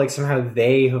feel like somehow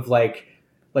they have like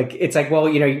it's like, well,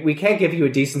 we can't give you a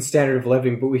decent standard of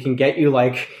living, but we can get you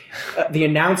like the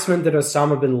announcement that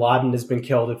Osama bin Laden has been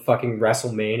killed at fucking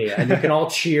WrestleMania, and you can all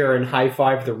cheer and high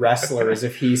five the wrestler as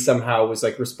if he somehow was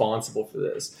like responsible for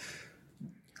this.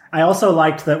 I also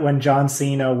liked that when John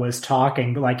Cena was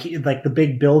talking, like the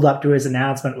big build up to his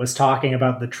announcement was talking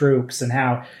about the troops and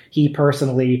how he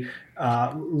personally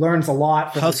learns a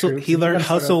lot from the troops. He learned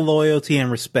hustle, loyalty, and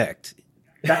respect.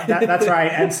 That's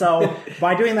right. And so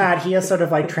by doing that, he has sort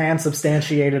of like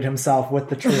transubstantiated himself with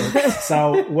the troops.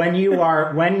 So when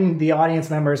the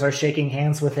audience members are shaking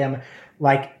hands with him,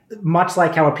 like much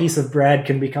like how a piece of bread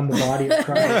can become the body of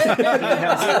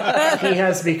Christ, he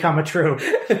has become a troop.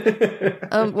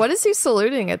 What is he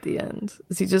saluting at the end?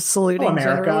 Is he just saluting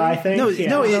America, generally? I think.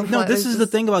 No. This is the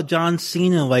thing about John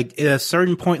Cena. Like at a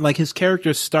certain point, like his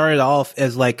character started off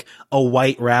as like a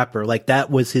white rapper. Like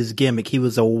that was his gimmick. He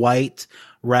was a white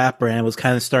rapper, and it was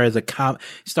kind of started as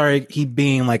he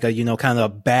being like a kind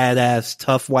of a badass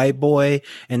tough white boy,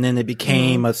 and then it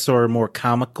became a sort of more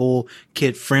comical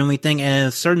kid friendly thing, and at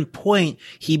a certain point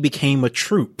he became a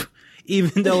troop.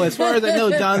 Even though, as far as I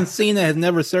know, John Cena has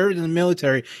never served in the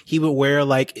military, he would wear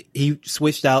he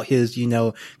switched out his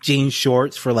jean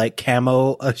shorts for like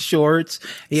camo shorts.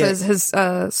 So his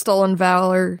Stolen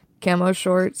Valor camo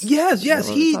shorts. Yes,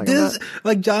 he does.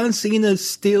 Like John Cena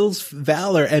steals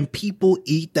valor, and people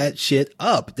eat that shit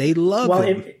up. They love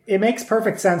him. It makes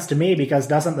perfect sense to me, because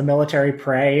doesn't the military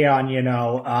prey on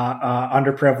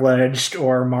underprivileged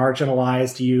or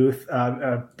marginalized youth,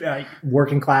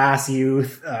 working class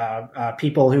youth,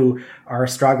 people who are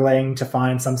struggling to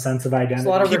find some sense of identity? There's a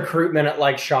lot of recruitment at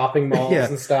like shopping malls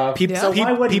and stuff. So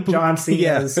why wouldn't John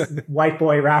Cena's white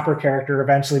boy rapper character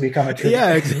eventually become a troop?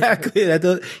 Yeah, exactly.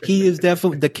 He is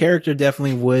definitely, the character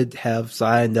definitely would have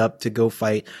signed up to go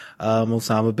fight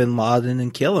Osama bin Laden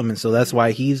and kill him, and so that's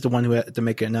why he's the one who had to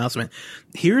make an announcement.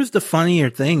 Here's the funnier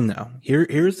thing, though.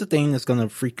 Here's the thing that's going to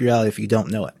freak you out if you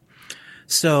don't know it.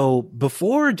 So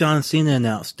before John Cena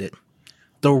announced it,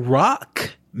 The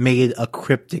Rock made a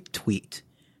cryptic tweet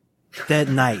that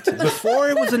night before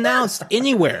it was announced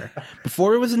anywhere.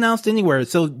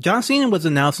 So John Cena was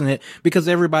announcing it because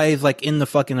everybody's like in the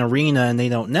fucking arena and they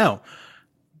don't know.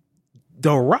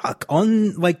 The Rock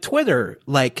on like Twitter,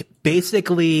 like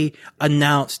basically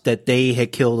announced that they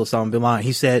had killed Osama bin Laden.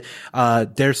 He said,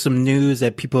 there's some news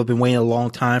that people have been waiting a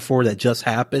long time for that just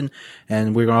happened,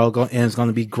 and we're all going, and it's going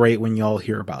to be great when y'all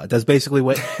hear about it. That's basically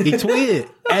what he tweeted.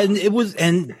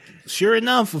 And sure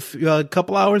enough, a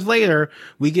couple hours later,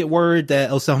 we get word that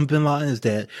Osama bin Laden is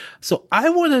dead. So I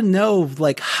want to know,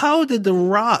 like, how did The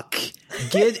Rock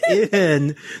get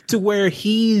in to where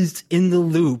he's in the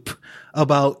loop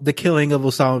about the killing of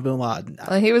Osama bin Laden?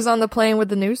 He was on the plane with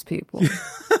the news people.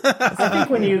 I think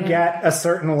when you get a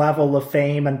certain level of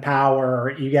fame and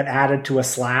power, you get added to a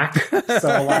Slack.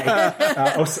 So like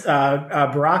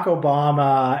Barack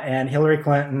Obama and Hillary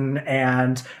Clinton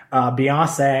and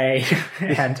Beyonce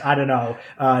and I don't know,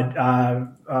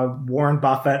 Warren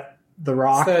Buffett, The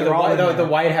Rock. So the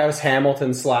White House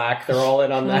Hamilton Slack, they're all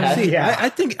in on that.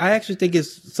 I actually think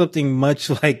it's something much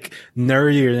like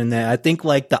nerdier than that. I think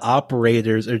like the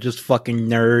operators are just fucking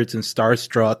nerds and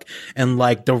starstruck, and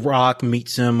like The Rock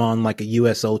meets him on like a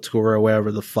USO tour or whatever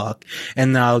the fuck,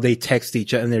 and now they text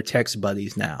each other and they're text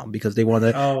buddies now because they want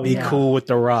to be cool with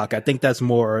The Rock. I think that's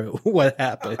more what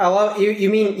happened. I love you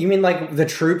mean like the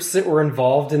troops that were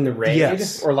involved in the raid?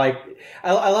 Yes. Or like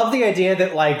I love the idea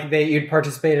that like you'd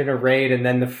participate in a raid and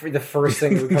then the first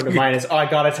thing that would come to mind is, I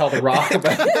gotta tell The Rock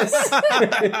about this.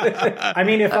 I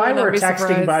mean, if I were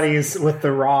texting buddies with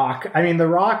The Rock, I mean, The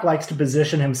Rock likes to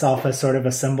position himself as sort of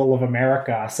a symbol of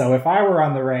America. So if I were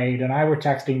on the raid and I were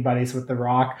texting buddies with The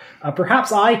Rock,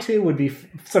 perhaps I too would be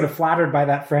sort of flattered by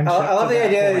that friendship. I love the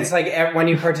idea that it's like when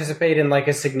you participate in like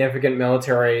a significant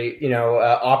military,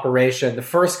 operation, the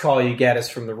first call you get is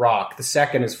from The Rock. The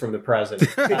second is from the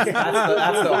president.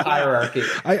 That's the hierarchy.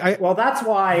 Well, that's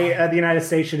why the United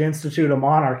States should institute a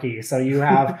monarchy. So you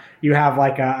have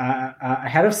like a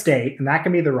head of state, and that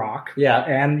can be The Rock. Yeah,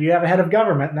 and you have a head of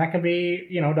government, and that can be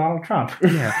Donald Trump.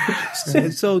 Yeah.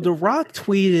 So The Rock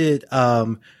tweeted,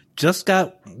 "Just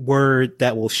got word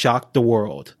that will shock the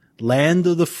world. land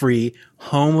of the free,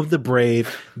 home of the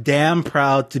brave, damn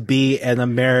proud to be an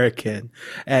American.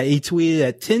 He tweeted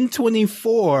at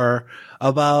 10:24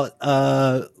 about,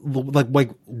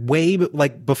 way,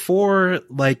 before,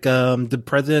 the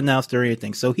president announced or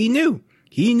anything. So he knew.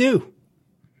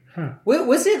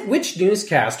 Was it which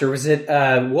newscaster? Was it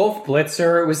Wolf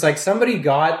Blitzer? It was like somebody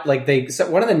got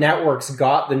one of the networks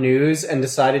got the news and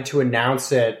decided to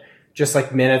announce it just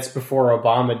like minutes before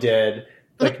Obama did,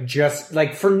 just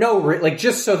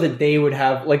so that they would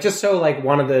have just so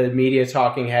one of the media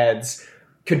talking heads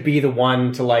could be the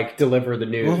one to deliver the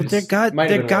news. Well,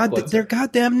 they're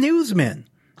goddamn newsmen.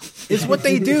 It's what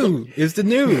they do. Is the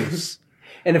news.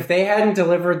 And if they hadn't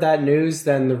delivered that news,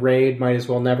 then the raid might as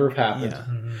well never have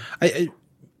happened. Yeah.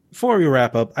 Before we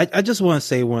wrap up, I just want to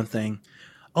say one thing.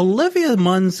 Olivia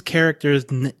Munn's character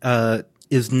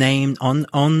is named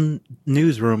on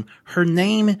Newsroom. Her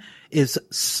name is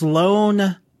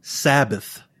Sloan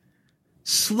Sabbath.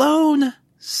 Sloan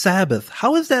Sabbath.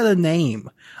 How is that a name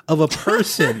of a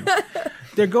person?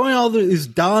 They're going all these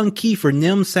Don Kiefer,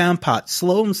 Nim Sampat,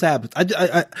 Sloan Sabbath.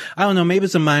 I don't know. Maybe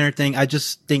it's a minor thing. I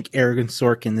just think Aaron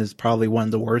Sorkin is probably one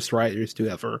of the worst writers to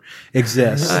ever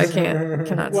exist. I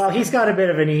cannot. Well, he's got a bit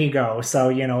of an ego, so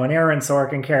an Aaron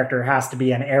Sorkin character has to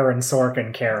be an Aaron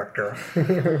Sorkin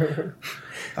character.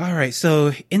 All right.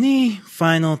 So, any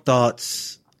final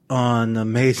thoughts on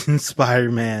Amazing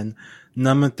Spider-Man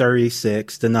number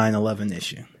 36, the 9/11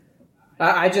 issue?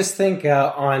 I just think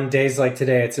on days like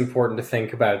today, it's important to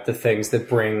think about the things that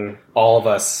bring all of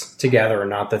us together, and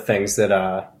not the things that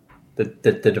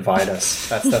divide us.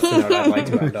 That's the note I'd like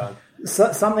to end on.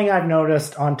 So, something I've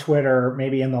noticed on Twitter,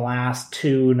 maybe in the last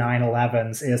 2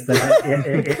 9/11s, is that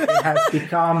it has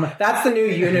become... That's the new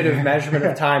unit of measurement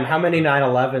of time. How many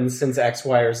 9/11s since X,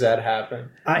 Y, or Z happened?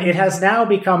 It has now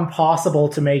become possible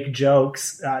to make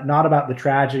jokes, not about the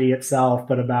tragedy itself,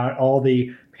 but about all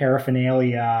the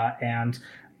paraphernalia and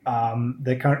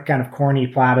the kind of corny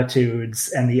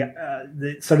platitudes and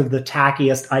the sort of the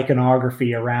tackiest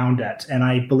iconography around it. And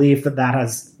I believe that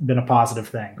has been a positive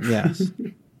thing. Yes.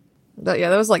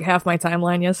 That was like half my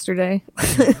timeline yesterday.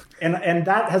 And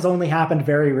that has only happened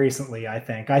very recently, I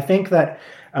think. I think that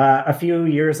a few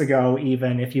years ago,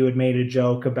 even if you had made a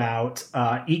joke about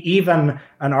even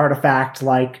an artifact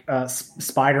like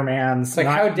Spider-Man's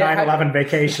 9/11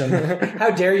 vacation.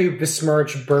 How dare you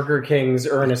besmirch Burger King's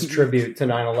earnest tribute to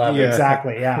 9/11? Yeah.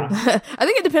 Exactly, yeah. I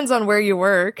think it depends on where you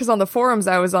were, because on the forums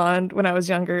I was on when I was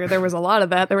younger, there was a lot of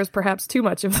that. There was perhaps too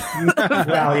much of that.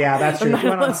 Well, yeah, that's true. You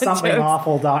went on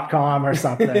somethingawful.com or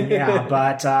something, yeah,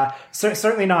 but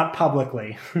certainly not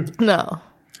publicly. No.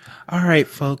 All right,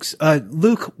 folks.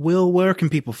 Luke, where can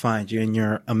people find you in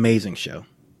your amazing show?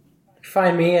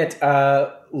 Find me at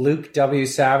Luke W.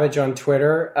 Savage on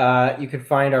Twitter. You can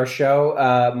find our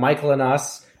show, Michael and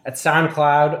Us, at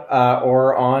SoundCloud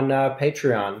or on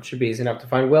Patreon. It should be easy enough to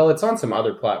find. Will, it's on some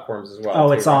other platforms as well.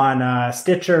 Oh, it's on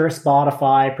Stitcher,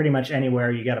 Spotify, pretty much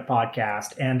anywhere you get a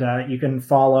podcast. And you can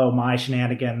follow my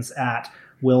shenanigans at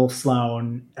Will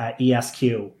Sloan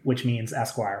ESQ, which means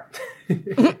Esquire.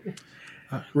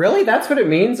 Really? That's what it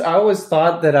means? I always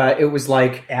thought that it was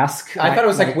like... Esque? I thought it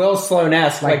was like Will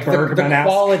Sloan-esque, like the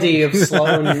quality of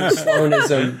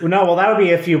Sloanism. No, well, that would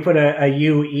be if you put a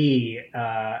UE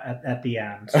at the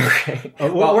end. Okay.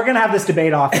 Well, we're going to have this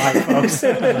debate offline, folks.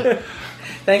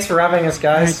 Thanks for having us,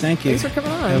 guys. All right, thank you. Thanks for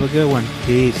coming on. Have a good one.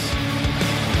 Peace.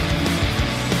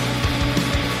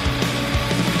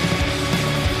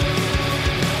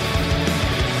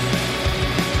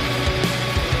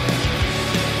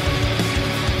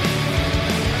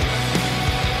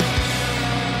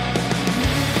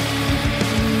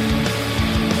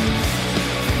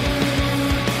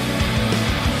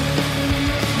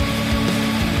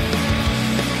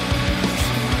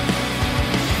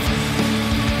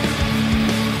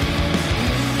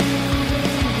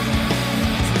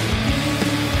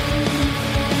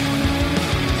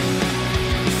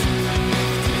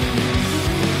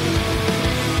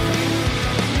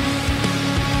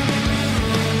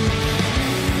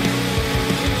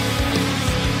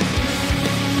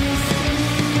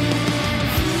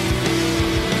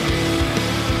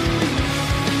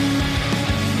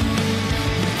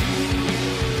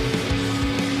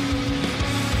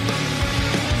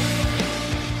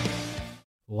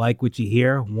 Like what you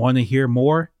hear? Want to hear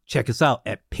more? Check us out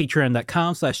at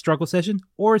patreon.com/struggle session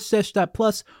or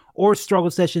sesh.plus or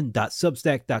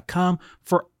strugglesession.substack.com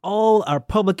for all our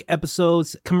public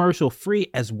episodes, commercial free,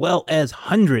 as well as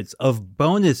hundreds of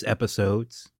bonus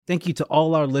episodes. Thank you to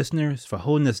all our listeners for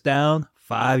holding us down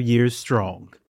 5 years strong.